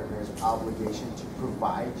remaining partner's obligation to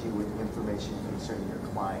provide you with information concerning your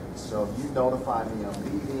client? So if you notify me I'm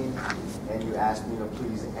leaving and you ask me to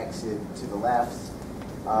please exit to the left,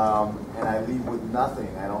 and I leave with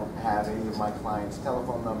nothing, I don't have any of my clients'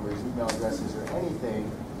 telephone numbers, email addresses, or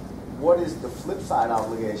anything, what is the flip side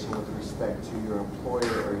obligation with respect to your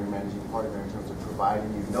employer or your managing partner in terms of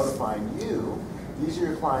providing you, notifying you? These are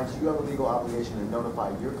your clients. You have a legal obligation to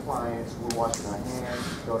notify your clients. We're washing our hands,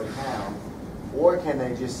 go to town. Or can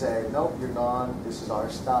they just say, nope, you're gone, this is our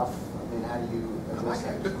stuff? I mean, how do you address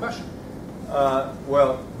that? Good question.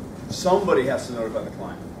 Well, somebody has to notify the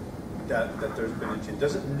client that there's been a change. It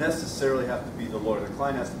doesn't necessarily have to be the lawyer. The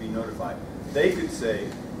client has to be notified. They could say,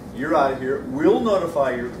 you're out of here. We'll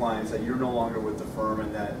notify your clients that you're no longer with the firm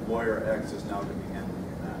and that lawyer X is now going to be handling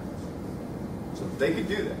your matters. So they could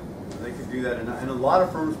do that. They could do that, and a lot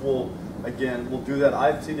of firms will do that.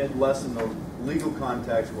 I've seen it less in the legal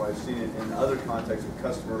context, where I've seen it in other contexts with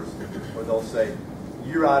customers, where they'll say,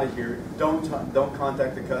 "You're out of here. Don't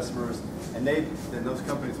contact the customers," and those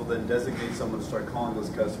companies will then designate someone to start calling those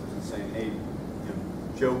customers and saying, "Hey,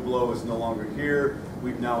 Joe Blow is no longer here.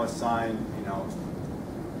 We've now assigned,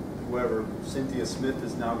 whoever, Cynthia Smith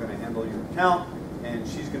is now going to handle your account, and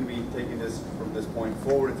she's going to be taking this from this point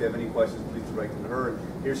forward. If you have any questions, please direct them to her.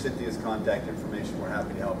 Here's Cynthia's contact information. We're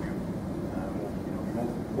happy to help you.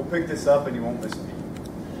 We'll pick this up, and you won't miss a beat."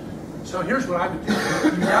 So here's what I would do.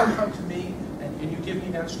 You now come to me and you give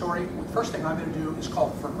me that story. The first thing I'm going to do is call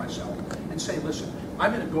the firm myself and say, listen,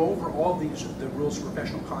 I'm going to go over all the rules of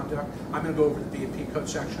professional conduct. I'm going to go over the B&P code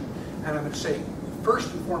section, and I'm going to say,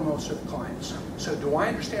 first and foremost to the clients. So do I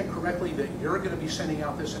understand correctly that you're going to be sending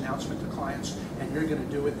out this announcement to clients and you're going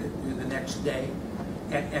to do it the next day?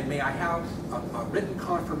 And may I have a written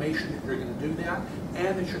confirmation that you're going to do that,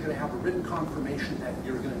 and that you're going to have a written confirmation that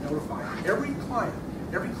you're going to notify every client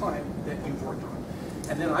that you've worked on.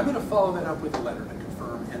 And then I'm going to follow that up with a letter to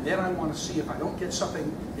confirm, and then I want to see if I don't get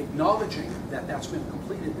something acknowledging that that's been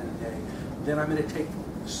completed in a day, then I'm going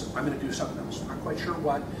to do something else. I'm not quite sure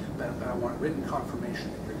what, but I want written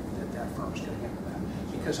confirmation that firm's going to handle that.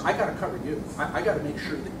 Because I got to cover you. I got to make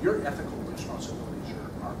sure that your ethical responsibilities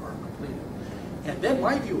are completed. And then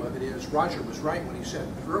my view of it is, Roger was right when he said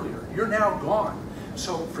earlier, you're now gone.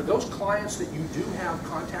 So for those clients that you do have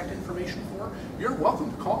contact information for, you're welcome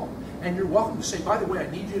to call them. And you're welcome to say, by the way, I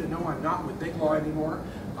need you to know I'm not with Big Law anymore.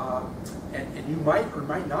 And you might or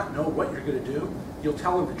might not know what you're going to do. You'll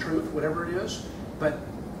tell them the truth, whatever it is. But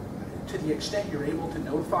to the extent you're able to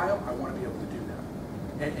notify them, I want to be able to do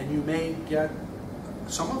that. And you may get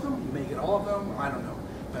some of them, you may get all of them, I don't know.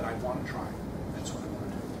 But I want to try. That's what I want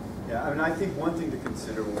to do. Yeah, I mean, I think one thing to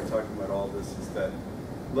consider when we're talking about all this is that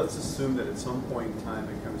let's assume that at some point in time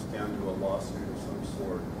it comes down to a lawsuit of some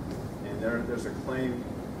sort, and there's a claim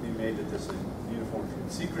being made that there's a Uniform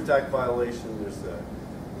Trade Secrets Act violation, there's a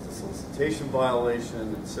solicitation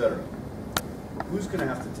violation, etc. Who's going to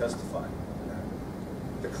have to testify to that?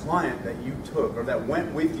 The client that you took or that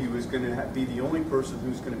went with you is going to be the only person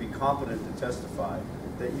who's going to be competent to testify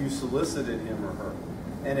that you solicited him or her.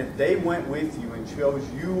 And if they went with you and chose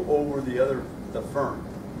you over the firm,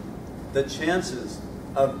 the chances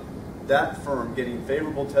of that firm getting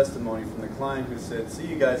favorable testimony from the client who said, "See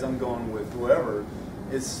you guys, I'm going with whoever,"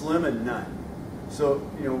 is slim and none. So,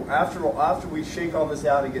 after we shake all this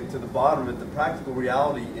out and get to the bottom of it, the practical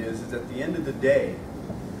reality is at the end of the day,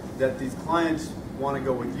 that these clients want to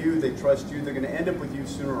go with you, they trust you, they're going to end up with you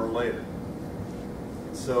sooner or later.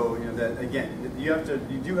 So, that again,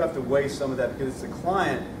 you do have to weigh some of that, because it's the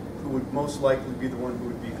client who would most likely be the one who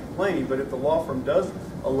would be complaining. But if the law firm does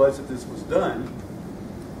allege that this was done,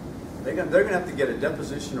 they're going to have to get a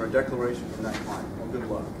deposition or a declaration from that client. Well, good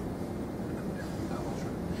luck.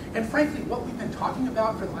 And frankly, what we've been talking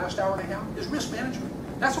about for the last hour and a half is risk management.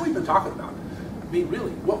 That's what we've been talking about. I mean,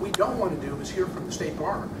 really, what we don't want to do is hear from the state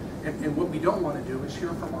bar. And what we don't want to do is hear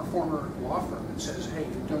from our former law firm that says, hey,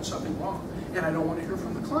 you've done something wrong. And I don't want to hear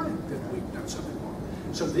from the client that we've done something wrong.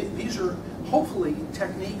 So these are hopefully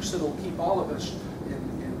techniques that will keep all of us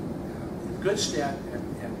in good stead, and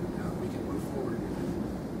we can move forward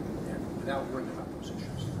without worrying about those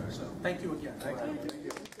issues. So thank you again. Thank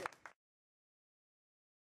you.